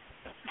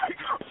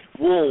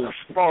 Wolves,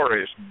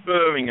 Forest,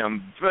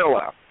 Birmingham,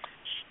 Villa,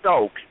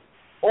 Stoke.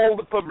 All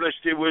the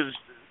publicity was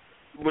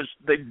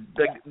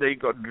they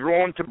got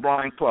drawn to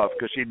Brian Clough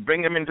because he'd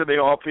bring them into the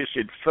office,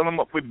 he'd fill them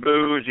up with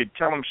booze, he'd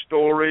tell them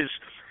stories,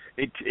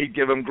 he'd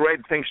give them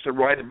great things to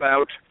write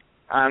about,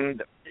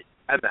 and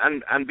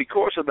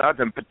because of that,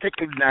 and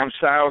particularly down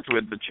south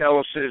with the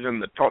Chelseas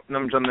and the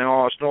Tottenhams and the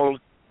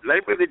Arsenals, they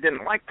really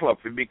didn't like Clough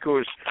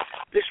because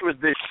this was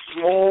this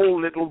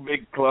small little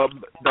big club,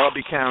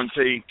 Derby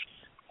County,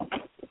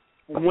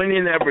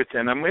 winning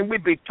everything. I mean, we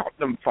beat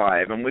Tottenham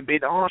 5, and we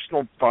beat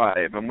Arsenal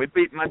 5, and we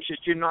beat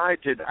Manchester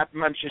United at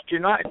Manchester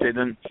United.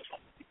 And,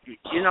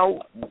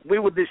 we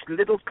were this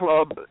little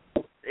club.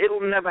 It'll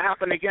never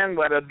happen again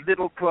where a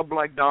little club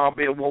like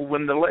Derby will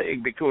win the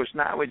league, because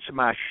now it's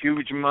about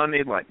huge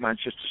money like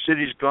Manchester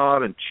City's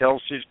got and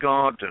Chelsea's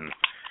got, and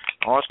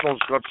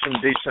Arsenal's got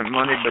some decent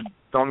money but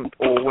don't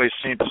always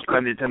seem to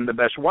spend it in the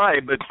best way.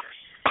 But,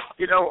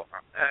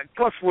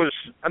 Clough was...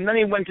 And then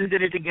he went and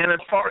did it again at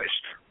Forest.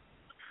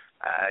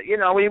 He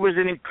was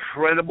an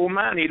incredible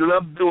man. He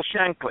loved Bill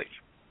Shankly.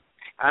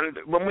 And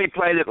when we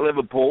played at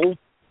Liverpool,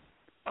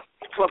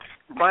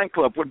 Brian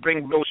Clough would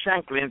bring Bill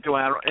Shankly into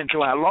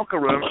our locker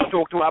room to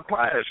talk to our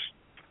players.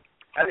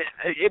 And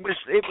it was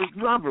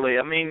lovely.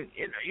 I mean,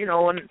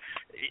 and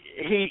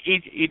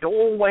he'd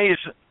always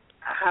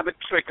have a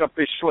trick up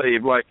his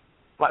sleeve. Like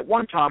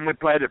one time we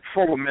played at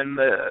Fulham in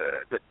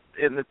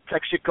the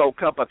Texaco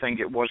Cup, I think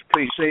it was,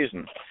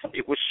 pre-season.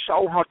 It was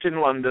so hot in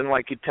London,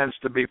 like it tends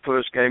to be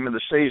first game of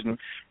the season.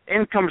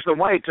 In comes the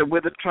waiter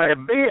with a tray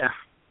of beer.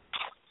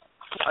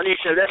 And he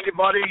said,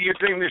 "Everybody, you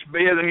drink this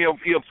beer, then you'll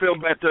feel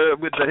better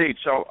with the heat."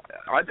 So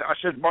I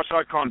said, "Boss,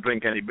 I can't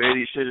drink any beer."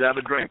 He says, "Have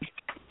a drink."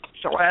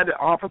 So I had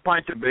half a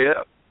pint of beer,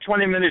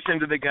 20 minutes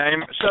into the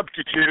game,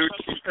 substitute,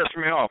 he pissed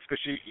me off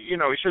because he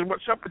said,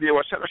 "What's up with you?"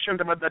 I said, "I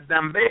shouldn't have had that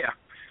damn beer."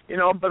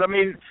 But I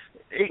mean,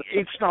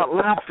 he'd start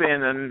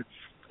laughing, and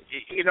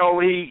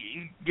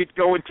he'd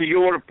go into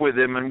Europe with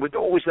him, and we'd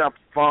always have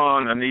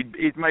fun, and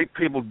he'd make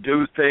people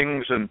do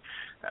things, and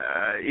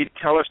he'd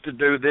tell us to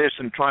do this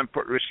and try and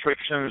put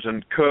restrictions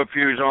and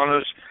curfews on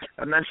us,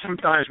 and then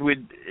sometimes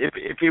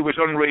if he was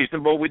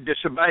unreasonable, we'd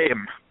disobey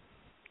him.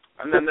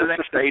 And then the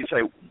next day he'd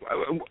say,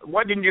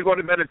 "Why didn't you go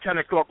to bed at 10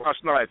 o'clock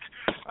last night?"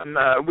 And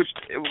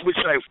we'd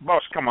say,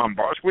 "Boss, come on,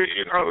 boss.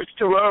 It's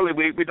too early.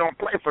 We don't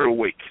play for a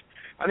week."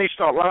 And he'd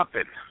start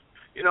laughing,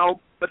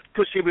 but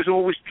because he was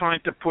always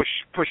trying to push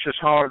us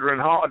harder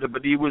and harder.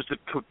 But he was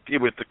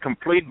the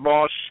complete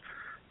boss.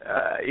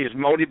 His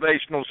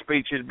motivational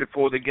speeches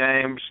before the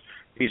games,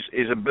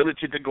 his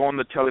ability to go on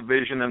the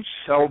television and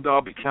sell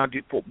Derby County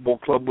Football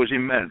Club was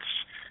immense.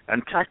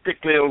 And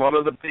tactically, a lot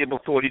of the people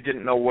thought he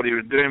didn't know what he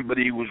was doing, but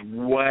he was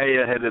way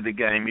ahead of the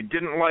game. He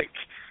didn't like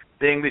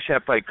the English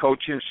FA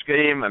coaching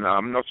scheme, and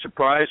I'm not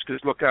surprised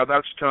because look how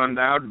that's turned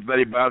out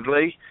very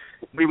badly.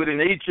 We were in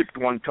Egypt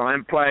one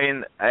time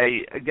playing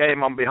a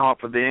game on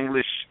behalf of the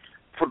English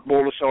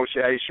Football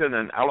Association,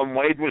 and Alan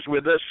Wade was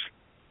with us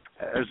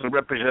as the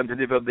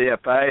representative of the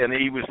FA, and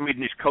he was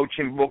reading his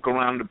coaching book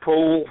around the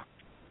pool.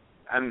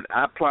 And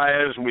our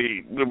players,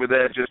 we were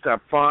there just to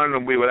have fun,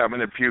 and we were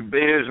having a few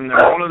beers, and then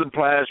one of the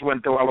players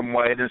went to Alan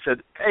Wade and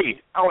said, "Hey,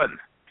 Alan,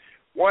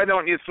 why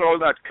don't you throw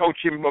that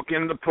coaching book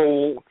in the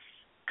pool,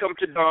 come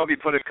to Derby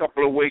for a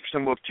couple of weeks,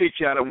 and we'll teach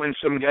you how to win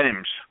some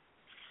games."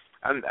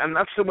 And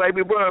that's the way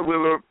we were.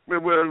 We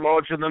were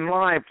larger than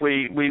life.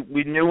 We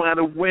knew how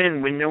to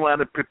win. We knew how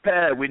to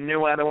prepare. We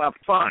knew how to have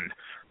fun.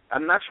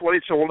 And that's what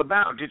it's all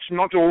about. It's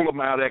not all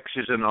about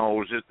X's and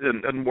O's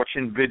and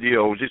watching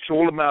videos. It's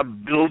all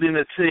about building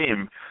a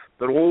team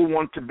that all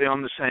want to be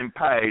on the same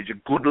page, a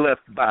good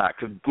left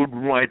back, a good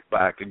right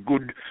back, a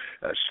good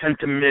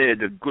centre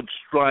mid, a good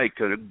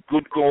striker, a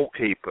good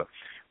goalkeeper,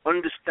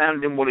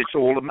 understanding what it's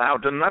all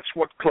about. And that's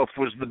what Clough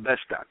was the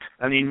best at.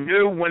 And he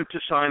knew when to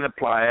sign a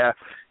player.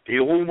 He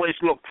always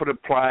looked for a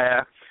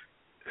player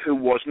who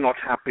was not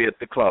happy at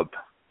the club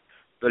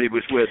that he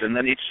was with, and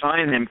then he'd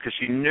sign him because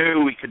he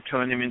knew he could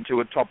turn him into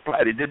a top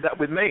player. He did that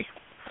with me,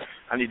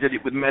 and he did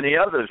it with many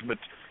others, but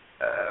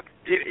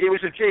he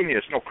was a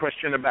genius, no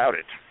question about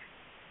it.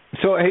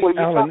 So, hey,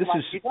 Alan, this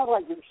is...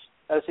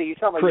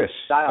 Chris,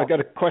 I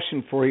got a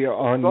question for you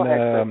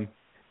on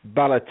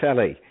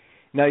Balotelli.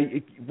 Now,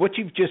 what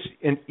you've just...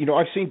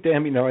 I've seen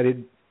Damn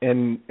United,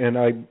 and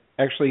I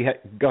actually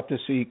got to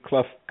see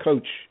Clough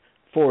coach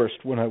Forest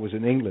when I was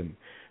in England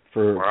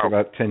for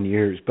about 10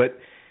 years, but...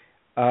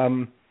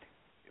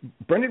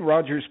 Brendan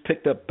Rodgers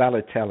picked up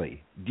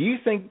Balotelli. Do you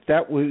think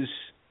that was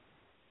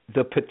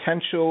the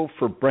potential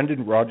for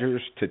Brendan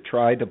Rodgers to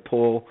try to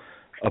pull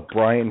a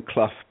Brian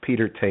Clough,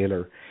 Peter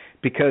Taylor?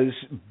 Because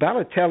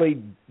Balotelli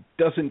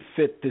doesn't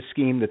fit the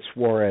scheme that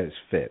Suarez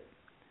fit.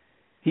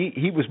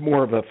 He was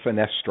more of a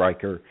finesse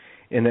striker,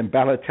 and then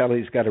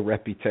Balotelli's got a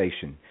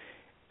reputation.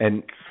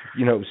 And,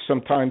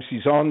 sometimes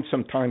he's on,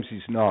 sometimes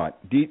he's not.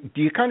 Do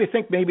you kind of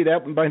think maybe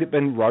that might have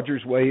been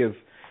Rodgers' way of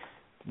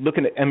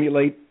looking to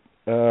emulate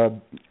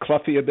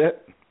Cloughie a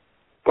bit?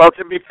 Well,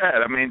 to be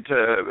fair,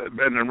 to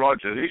Brendan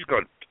Rodgers, he's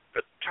got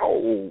a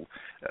total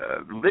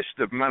list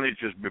of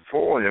managers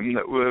before him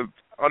that were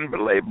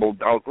unbelievable.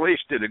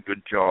 Dalglish did a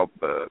good job.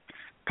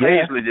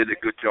 Paisley did a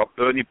good job.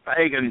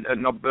 Fagan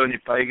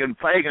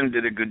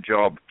did a good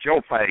job.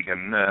 Joe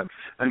Fagan.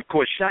 And, of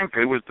course,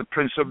 Shankly was the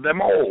prince of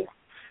them all.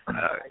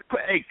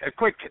 A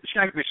quick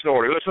Shankly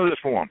story. Listen to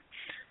this one.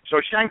 So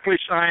Shankly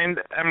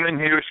signed Emlyn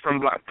Hughes from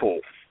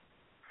Blackpool.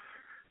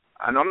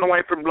 And on the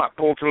way from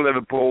Blackpool to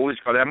Liverpool, he's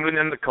got Emlyn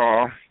in the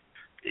car.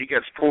 He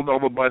gets pulled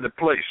over by the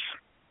police.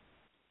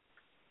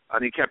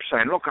 And he kept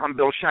saying, "Look, I'm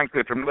Bill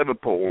Shankly from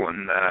Liverpool."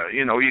 And,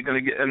 you're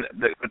going to get... And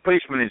the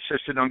policeman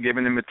insisted on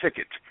giving him a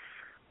ticket.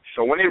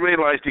 So when he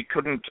realized he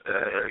couldn't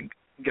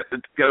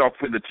get off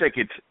with the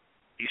ticket,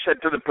 he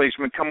said to the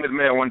policeman, "Come with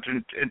me, I want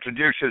to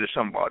introduce you to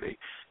somebody."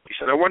 He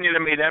said, "I want you to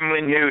meet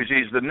Emlyn Hughes.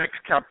 He's the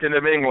next captain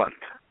of England."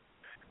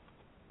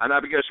 And I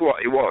guess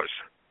what? He was.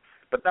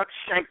 But that's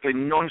Shankly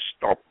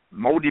non-stop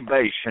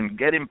motivation,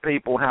 getting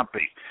people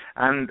happy.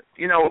 And,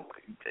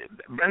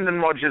 Brendan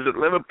Rodgers at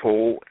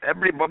Liverpool,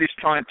 everybody's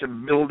trying to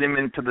build him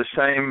into the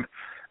same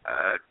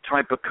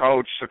type of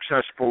coach,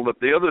 successful, that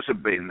the others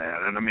have been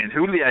there. And,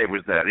 Houllier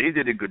was there. He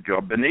did a good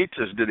job.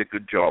 Benitez did a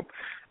good job.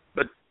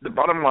 But the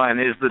bottom line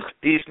is that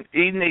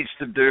he needs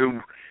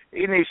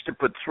to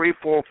put 3,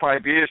 4,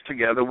 5 years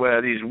together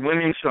where he's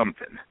winning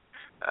something.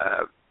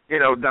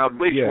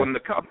 Dalglish won the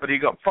cup, but he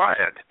got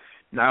fired.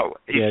 Now,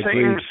 he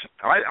seems,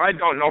 I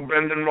don't know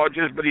Brendan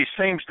Rodgers, but he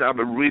seems to have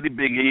a really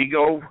big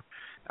ego.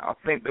 I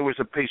think there was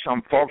a piece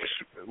on Fox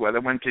where they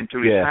went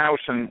into his house,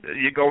 and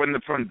you go in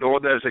the front door,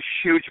 there's a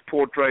huge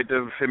portrait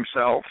of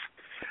himself.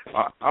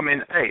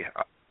 Hey,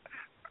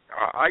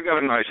 I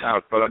got a nice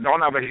house, but I don't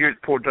have a huge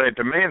portrait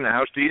of me in the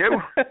house, do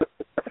you?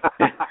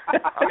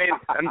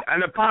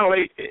 And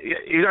apparently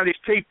he's had his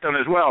teeth done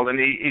as well, and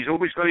he's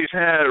always got his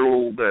hair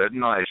all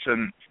nice,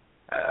 and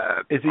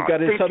Has he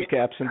got his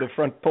hubcaps in the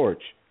front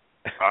porch?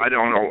 I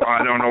don't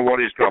know what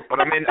he's got, but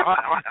I mean,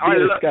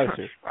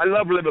 I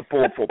love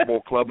Liverpool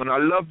Football Club, and I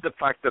love the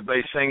fact that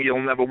they sing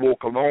 "You'll Never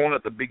Walk Alone"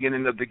 at the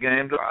beginning of the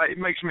game. It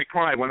makes me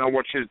cry when I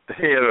watch it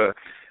here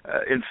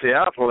in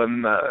Seattle,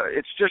 and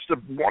it's just a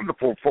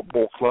wonderful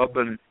football club.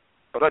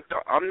 But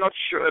I'm not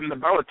sure in the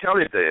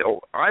Balotelli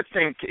deal. I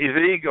think his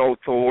ego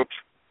thought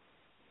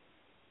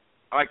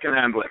I can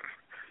handle him.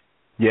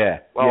 Yeah,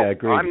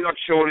 agreed. I'm not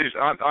sure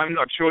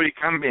he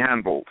can be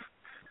handled.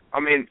 I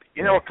mean,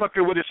 you know what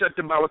Clifford would have said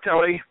to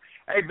Balotelli?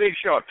 Hey, big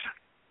shot.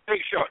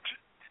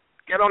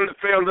 Get on the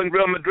field in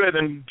Real Madrid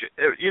and,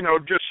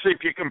 just see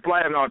if you can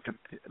play or not.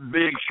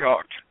 Big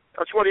shot.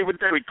 That's what he would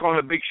do. He'd call him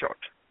a big shot.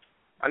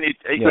 And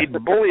he'd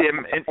bully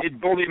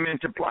him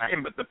into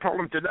playing. But the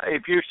problem today,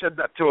 if you said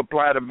that to a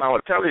player that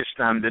Balotelli's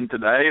standing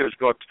today, who's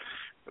got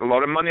a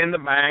lot of money in the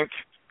bank,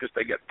 because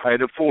they get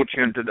paid a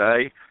fortune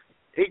today,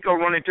 he'd go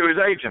running to his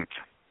agent.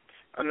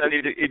 And then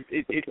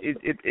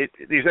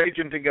his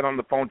agent would get on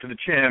the phone to the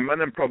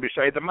chairman and probably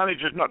say, the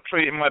manager's not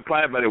treating my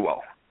player very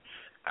well.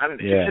 And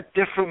it's a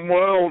different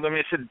world. I mean,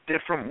 it's a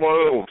different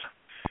world.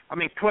 I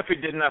mean, Cliffy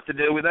didn't have to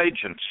deal with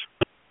agents.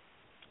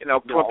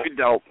 Cliffy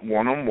dealt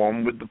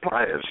one-on-one with the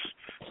players.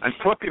 And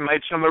Cliffy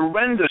made some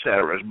horrendous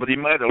errors, but he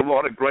made a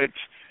lot of great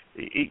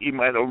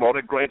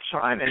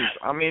signings.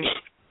 I mean,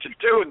 to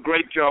do a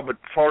great job at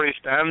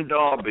Forest and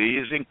Derby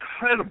is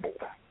incredible.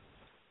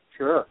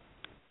 Sure.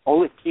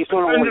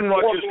 Brendan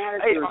Rodgers.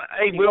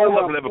 Hey, we all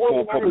love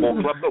Liverpool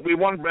Football Club, but we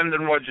want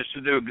Brendan Rodgers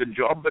to do a good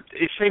job. But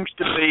he seems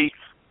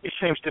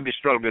to be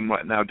struggling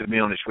right now, to be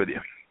honest with you.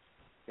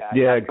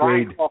 Yeah, agreed.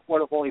 Brian Clough,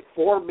 one of only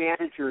 4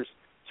 managers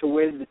to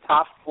win the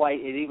top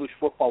flight in English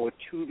football with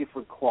 2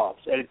 different clubs,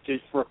 and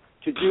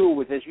to do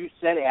with, as you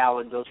said,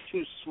 Alan, those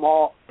 2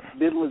 small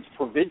Midlands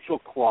provincial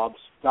clubs,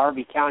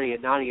 Derby County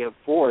and Nottingham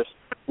Forest,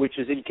 which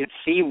is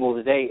inconceivable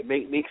today. It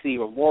makes it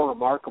even more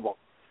remarkable.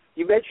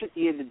 You mentioned at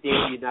the end of Day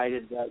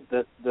United,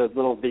 the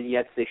little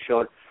vignettes they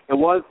showed, and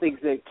one of the things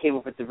that came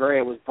up at the very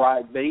end was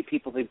many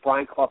people think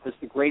Brian Clough is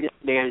the greatest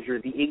manager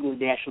the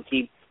England national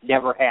team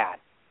never had.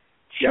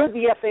 Should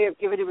the FA have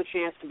given him a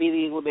chance to be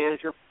the England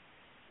manager?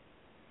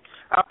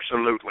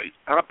 Absolutely.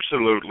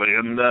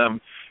 And,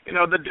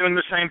 they're doing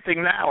the same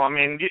thing now. I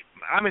mean,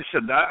 having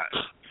said that,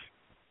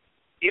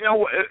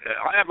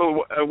 I have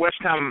a West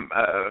Ham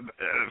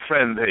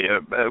friend here,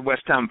 a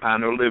West Ham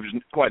fan who lives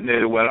quite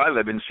near to where I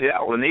live in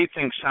Seattle, and he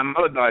thinks Sam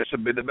Allardyce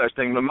would be the best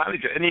England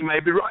manager, and he may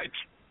be right.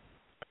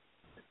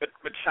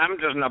 But Sam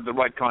doesn't have the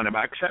right kind of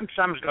accent.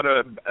 Sam's got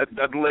a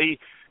Dudley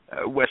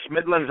West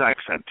Midlands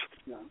accent.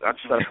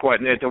 That's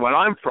quite near to where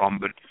I'm from.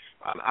 But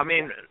I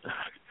mean,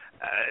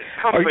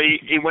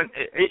 Cluffy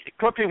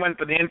went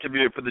for the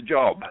interview for the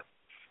job,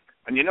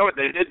 and you know what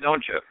they did,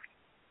 don't you?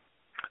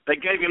 They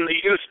gave him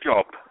the youth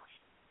job.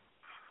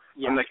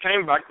 Yeah. When they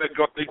came back, they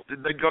got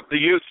the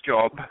youth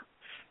job,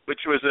 which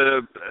was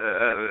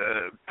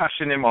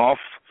passing him off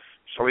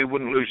so he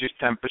wouldn't lose his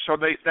temper. So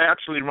they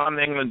actually ran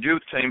the England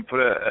youth team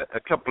for a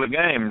couple of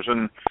games.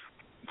 And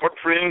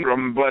Godfrey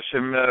Ingram, bless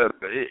him,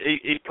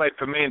 he played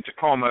for me in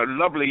Tacoma.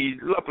 Lovely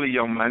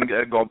young man,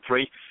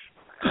 Godfrey.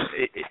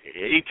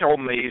 He told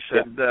me, he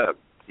said,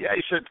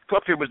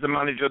 Cluffy was the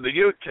manager of the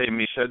youth team,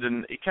 he said,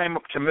 and he came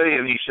up to me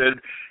and he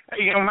said,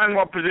 hey, young man,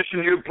 what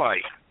position do you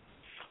play?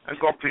 And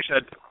Godfrey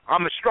said,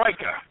 I'm a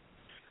striker.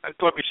 And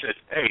Cluffy said,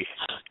 hey,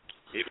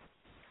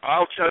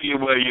 I'll tell you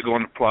where you're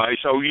going to play,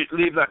 so you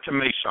leave that to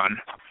me, son.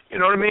 You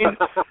know what I mean?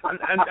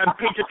 and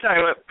Peter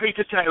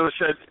Taylor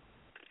said,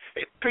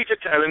 Peter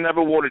Taylor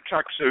never wore a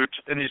tracksuit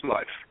in his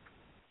life.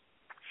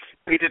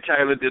 Peter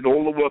Taylor did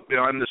all the work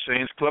behind the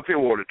scenes. Cluffy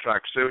wore a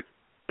tracksuit,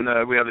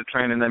 and we had a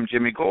trainer named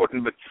Jimmy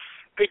Gordon. But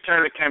Peter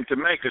Taylor came to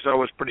me because I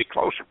was pretty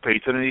close with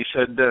Peter, and he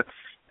said,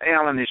 hey,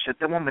 Alan, he said,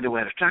 they want me to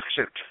wear a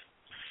tracksuit.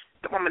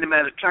 They want me to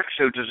wear a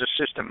tracksuit as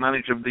assistant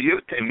manager of the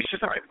youth team. He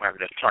said, I ain't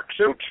wearing a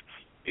tracksuit.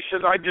 He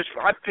said, I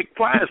pick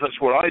players. That's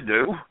what I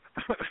do.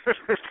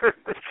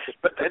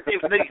 But I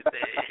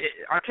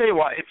tell you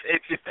what,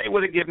 if they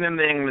would have given him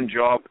the England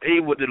job,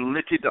 he would have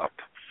lit it up.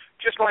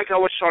 Just like I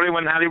was sorry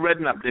when Harry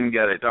Redknapp didn't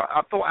get it.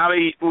 I thought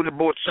Harry would have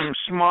brought some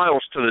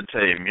smiles to the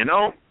team,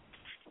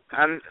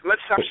 And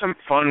let's have some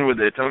fun with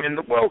it. I mean,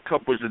 the World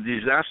Cup was a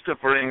disaster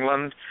for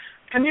England.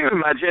 Can you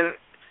imagine?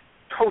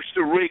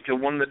 Costa Rica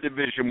won the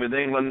division with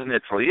England and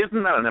Italy.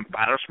 Isn't that an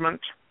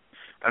embarrassment?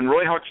 And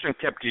Roy Hodgson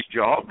kept his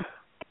job.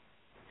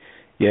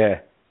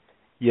 Yeah.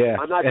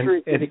 I'm not sure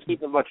he's going to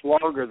keep it much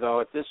longer, though,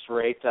 at this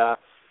rate.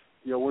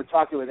 We're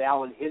talking with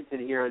Alan Hinton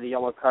here on the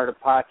Yellow Card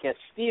podcast.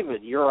 Stephen,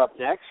 you're up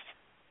next.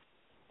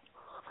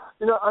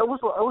 I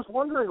was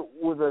wondering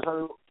with this. I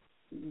mean,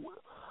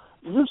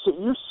 you've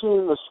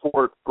seen the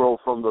sport grow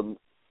from the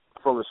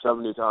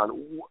 70s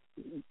on.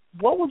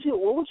 What would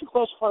you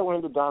classify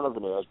Randy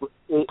Donovan as?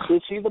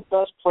 Is he the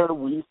best player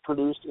we've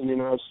produced in the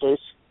United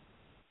States?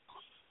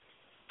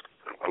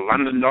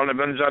 Landon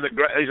Donovan's had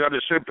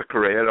a super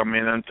career. I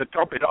mean, and to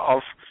top it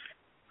off,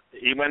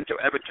 he went to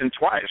Everton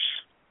twice.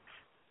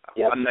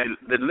 Yep. And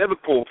the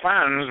Liverpool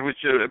fans, which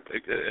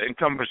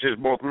encompasses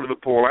both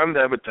Liverpool and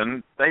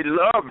Everton, they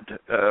loved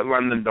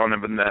Landon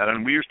Donovan there,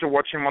 and we used to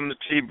watch him on the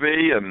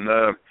TV,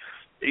 and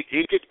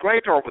he did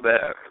great over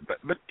there.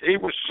 But he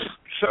was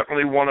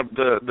certainly one of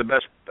the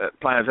best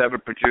players ever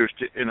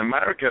produced in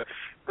America.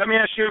 Let me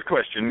ask you a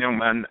question, young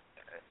man.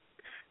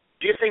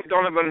 Do you think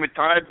Donovan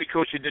retired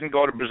because he didn't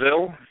go to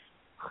Brazil?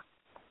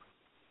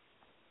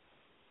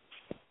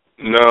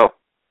 No.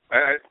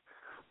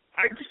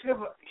 I just have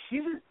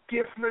he's a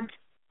different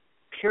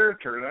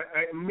character,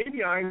 and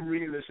maybe I'm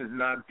reading this as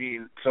not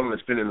being someone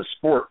that's been in the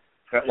sport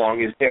that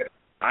long. Is that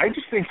I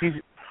just think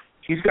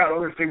he's got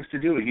other things to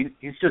do.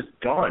 He's just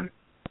done.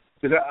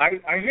 Because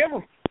I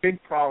have a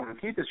big problem.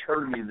 Keith has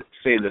heard me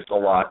say this a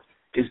lot.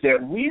 Is that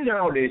we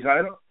nowadays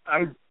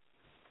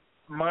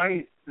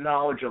my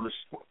knowledge of the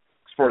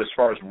sport as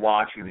far as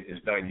watching it is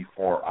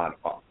 94 on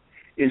up.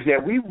 Is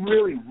that we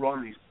really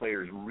run these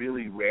players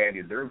really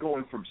ragged. They're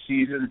going from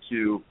season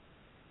to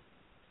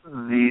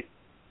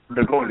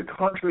they're going to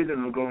country,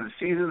 then they're going to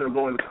season, they're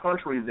going to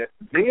country. That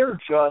they are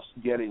just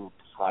getting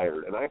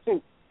tired. And I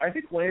think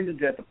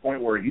Landon's at the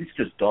point where he's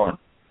just done.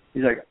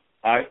 He's like,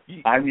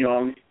 I'm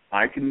young,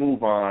 I can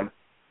move on,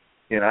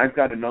 and I've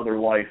got another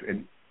life.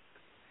 And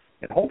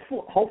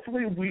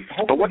hopefully we.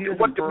 But what would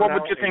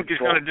you think he's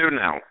going to do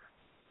now?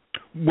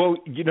 Well,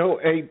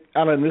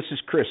 Alan, this is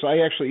Chris. I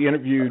actually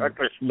interviewed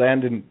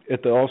Landon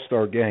at the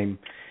All-Star game,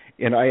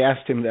 and I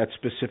asked him that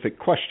specific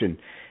question.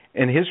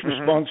 And his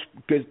response,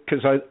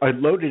 because I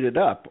loaded it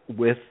up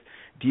with,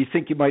 do you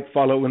think you might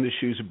follow in the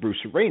shoes of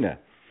Bruce Arena?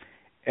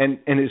 And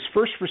his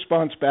first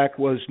response back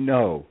was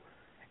no.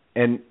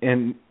 And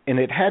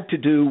it had to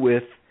do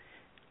with,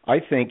 I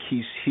think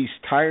he's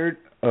tired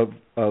of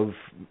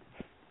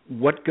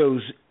what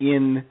goes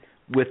in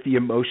with the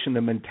emotion,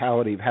 the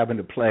mentality of having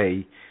to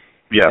play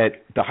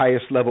at the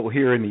highest level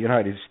here in the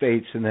United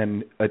States, and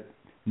then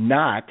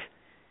not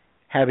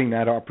having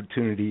that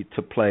opportunity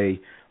to play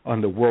on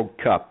the World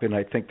Cup. And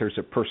I think there's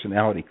a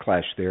personality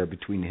clash there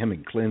between him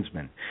and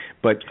Klinsmann.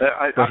 But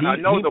I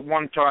know that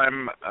one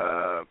time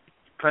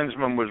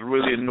Klinsmann was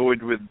really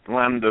annoyed with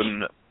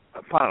Landon.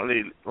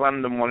 Apparently,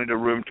 Landon wanted a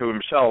room to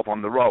himself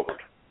on the road.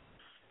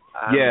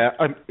 That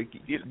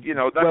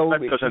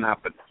doesn't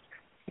happen.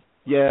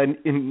 Yeah,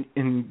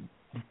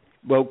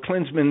 well,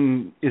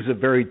 Klinsmann is a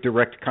very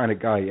direct kind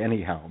of guy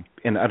anyhow,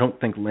 and I don't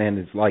think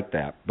Landon's like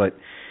that. But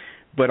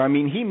I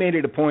mean, he made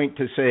it a point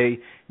to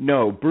say,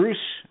 no, Bruce,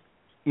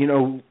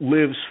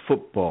 lives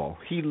football.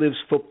 He lives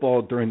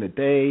football during the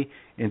day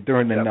and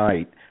during the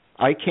night.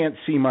 I can't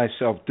see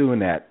myself doing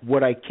that.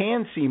 What I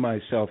can see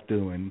myself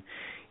doing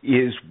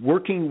is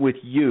working with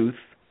youth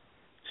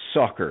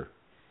soccer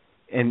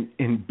and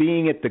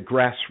being at the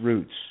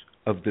grassroots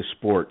of the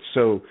sport.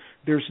 So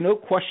there's no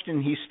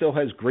question he still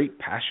has great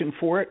passion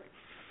for it.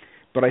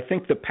 But I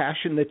think the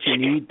passion that you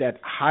need,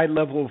 that high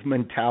level of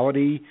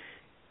mentality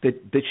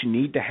that you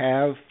need to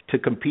have to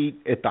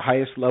compete at the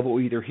highest level,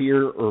 either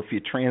here or if you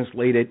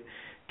translate it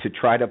to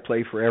try to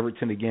play for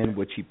Everton again,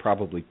 which he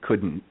probably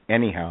couldn't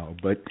anyhow.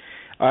 But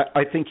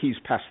I think he's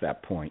past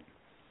that point.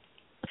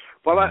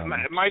 Well,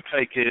 my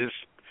take is,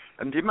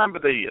 and do you remember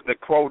the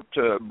quote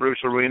Bruce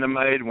Arena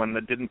made when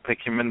they didn't pick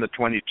him in the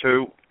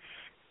 22?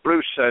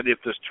 Bruce said, if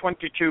there's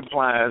 22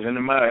 players in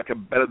America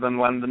better than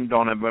Landon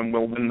Donovan,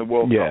 we'll win the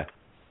World Cup.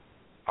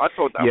 I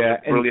thought that was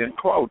a brilliant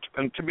quote.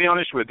 And to be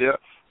honest with you,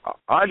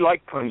 I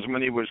like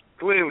Klinsmann. He was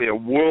clearly a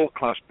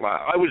world-class player.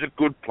 I was a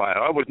good player.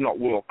 I was not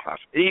world-class.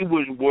 He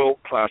was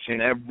world-class in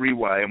every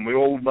way, and we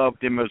all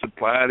loved him as a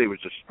player. He was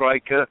a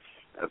striker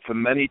for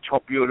many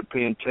top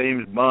European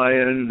teams,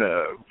 Bayern,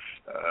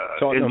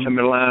 Inter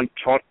Milan,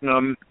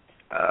 Tottenham.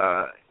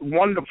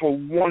 Wonderful,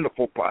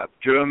 wonderful player.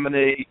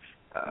 Germany.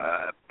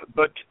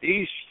 But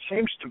he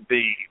seems to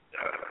be,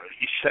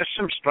 he says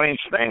some strange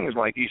things,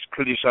 like he's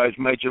criticized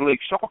Major League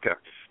Soccer.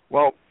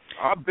 Well,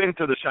 I've been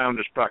to the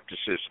Sounders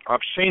practices.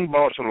 I've seen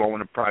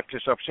Barcelona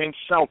practice. I've seen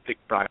Celtic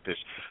practice.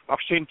 I've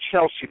seen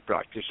Chelsea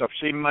practice. I've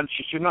seen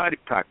Manchester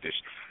United practice.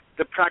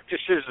 The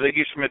practices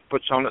Ziggy Smith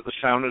puts on at the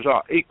Sounders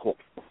are equal.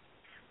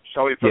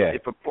 So if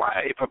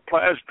a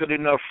player's good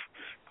enough,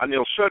 and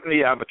he'll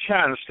certainly have a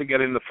chance to get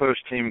in the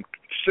first team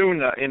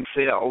sooner in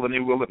Seattle than he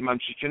will at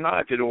Manchester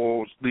United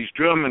or these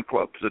German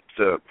clubs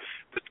that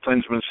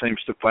Klinsmann seems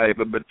to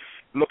favour. But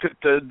look at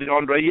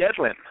DeAndre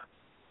Yedlin.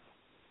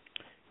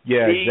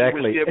 Yeah,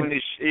 exactly.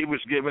 He was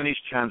given his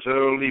chance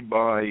early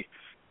by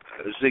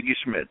Ziggy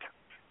Smith,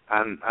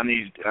 and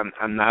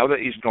now that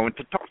he's going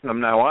to Tottenham.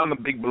 Now, I'm a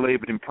big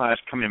believer in players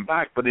coming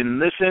back, but in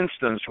this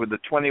instance, with the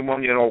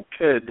 21-year-old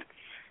kid,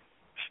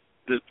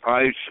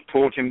 I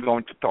support him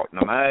going to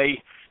Tottenham.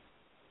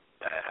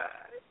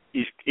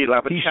 He'll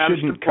have a chance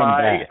to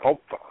play.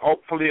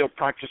 Hopefully he'll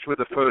practice with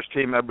the first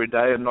team every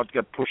day and not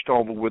get pushed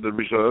over with the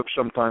reserve.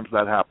 Sometimes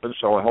that happens,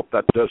 so I hope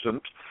that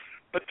doesn't.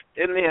 But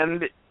in the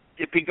end,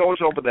 if he goes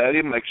over there,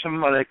 he'll make some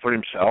money for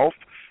himself.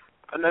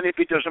 And then if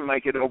he doesn't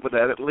make it over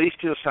there, at least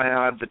he'll say,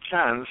 I had the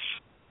chance.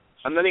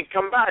 And then he'll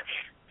come back.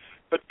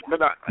 But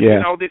you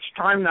know, it's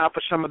time now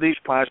for some of these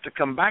players to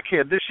come back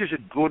here. This is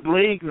a good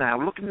league now.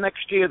 Look,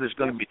 next year there's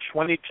going to be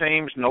 20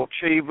 teams, no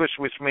Chivas,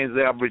 which means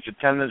the average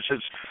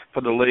attendances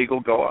for the league will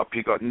go up.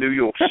 You got New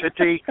York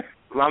City,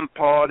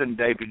 Lampard and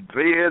David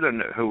Beard,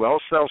 and who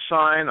else they'll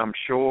sign? I'm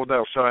sure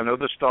they'll sign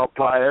other star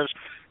players.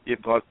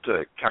 You've got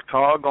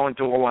Kaká going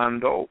to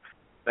Orlando.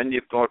 Then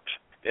you've got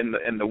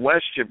in the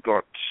West, you've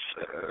got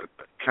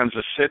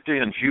Kansas City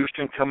and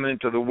Houston coming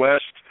into the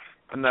West,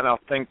 and then I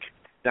think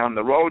down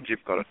the road,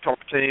 you've got a top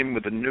team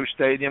with a new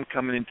stadium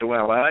coming into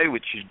LA,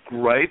 which is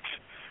great.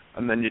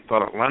 And then you've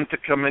got Atlanta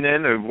coming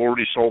in, who've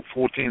already sold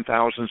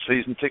 14,000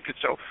 season tickets.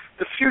 So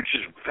the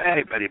future's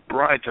very, very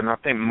bright, and I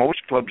think most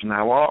clubs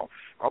now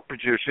are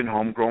producing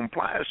homegrown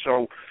players.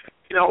 So,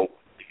 you know,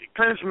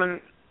 Klinsmann,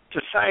 to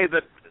say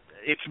that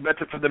it's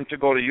better for them to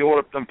go to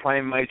Europe than play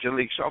in Major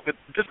League Soccer,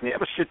 doesn't he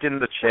ever sit in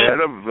the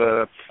chair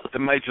of the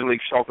Major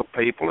League Soccer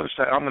people and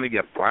say, I'm going to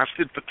get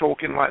blasted for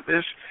talking like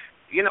this?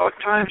 You know,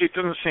 at times he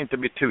doesn't seem to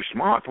be too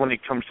smart when it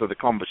comes to the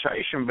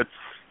conversation,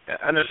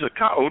 and as a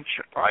coach,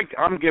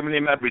 I'm giving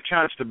him every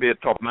chance to be a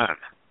top man.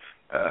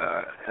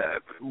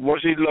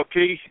 Was he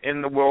lucky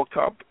in the World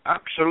Cup?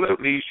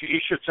 Absolutely. He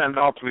should send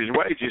half of his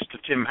wages to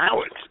Tim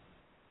Howard,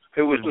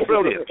 who was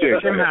brilliant.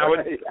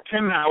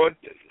 Tim Howard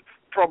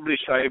probably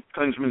saved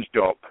Klinsmann's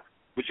job.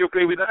 Would you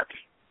agree with that?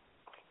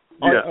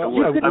 Yeah. I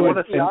want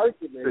to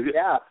think.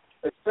 Yeah.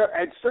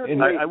 And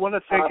certainly, I want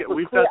to think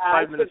we've got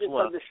 5 minutes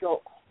left.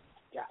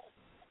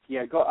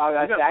 Yeah, go.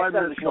 We've got 5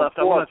 minutes left.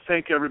 I want to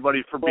thank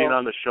everybody for being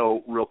on the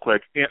show real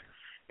quick.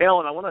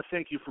 Alan, I want to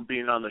thank you for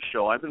being on the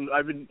show. I've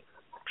been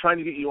trying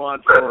to get you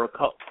on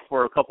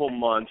for a couple of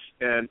months,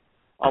 and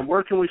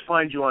where can we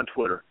find you on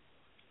Twitter?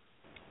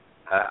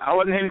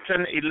 Alan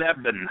Hinton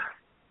 11.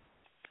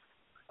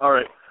 All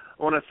right.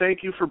 I want to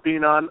thank you for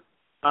being on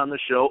the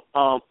show.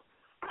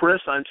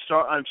 Chris, I'm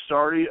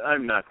sorry.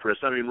 I'm not Chris.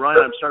 I mean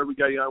Ryan. I'm sorry we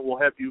got you on. We'll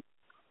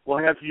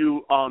have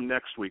you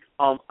next week.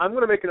 I'm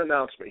going to make an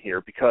announcement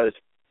here because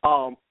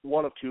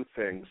one of two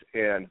things,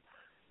 and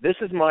this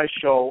is my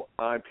show.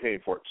 I'm paying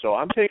for it, so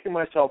I'm taking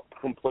myself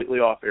completely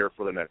off air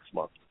for the next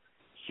month.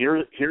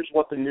 Here's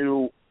what the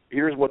new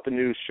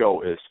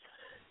show is.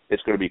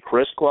 It's going to be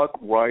Chris Gluck,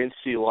 Ryan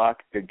Sealock,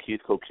 and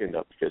Keith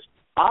Kokinda, because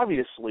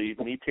obviously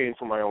me paying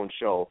for my own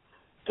show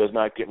does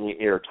not get me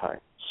airtime.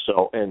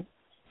 So, and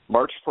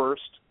March 1st,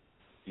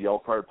 the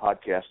Yellow Card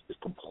podcast is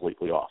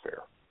completely off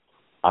air.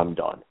 I'm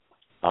done.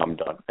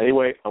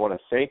 Anyway, I want to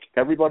thank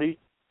everybody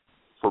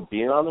for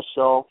being on the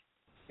show,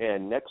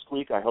 and next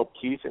week I hope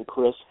Keith and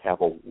Chris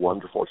have a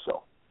wonderful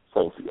show.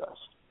 Thank you, guys.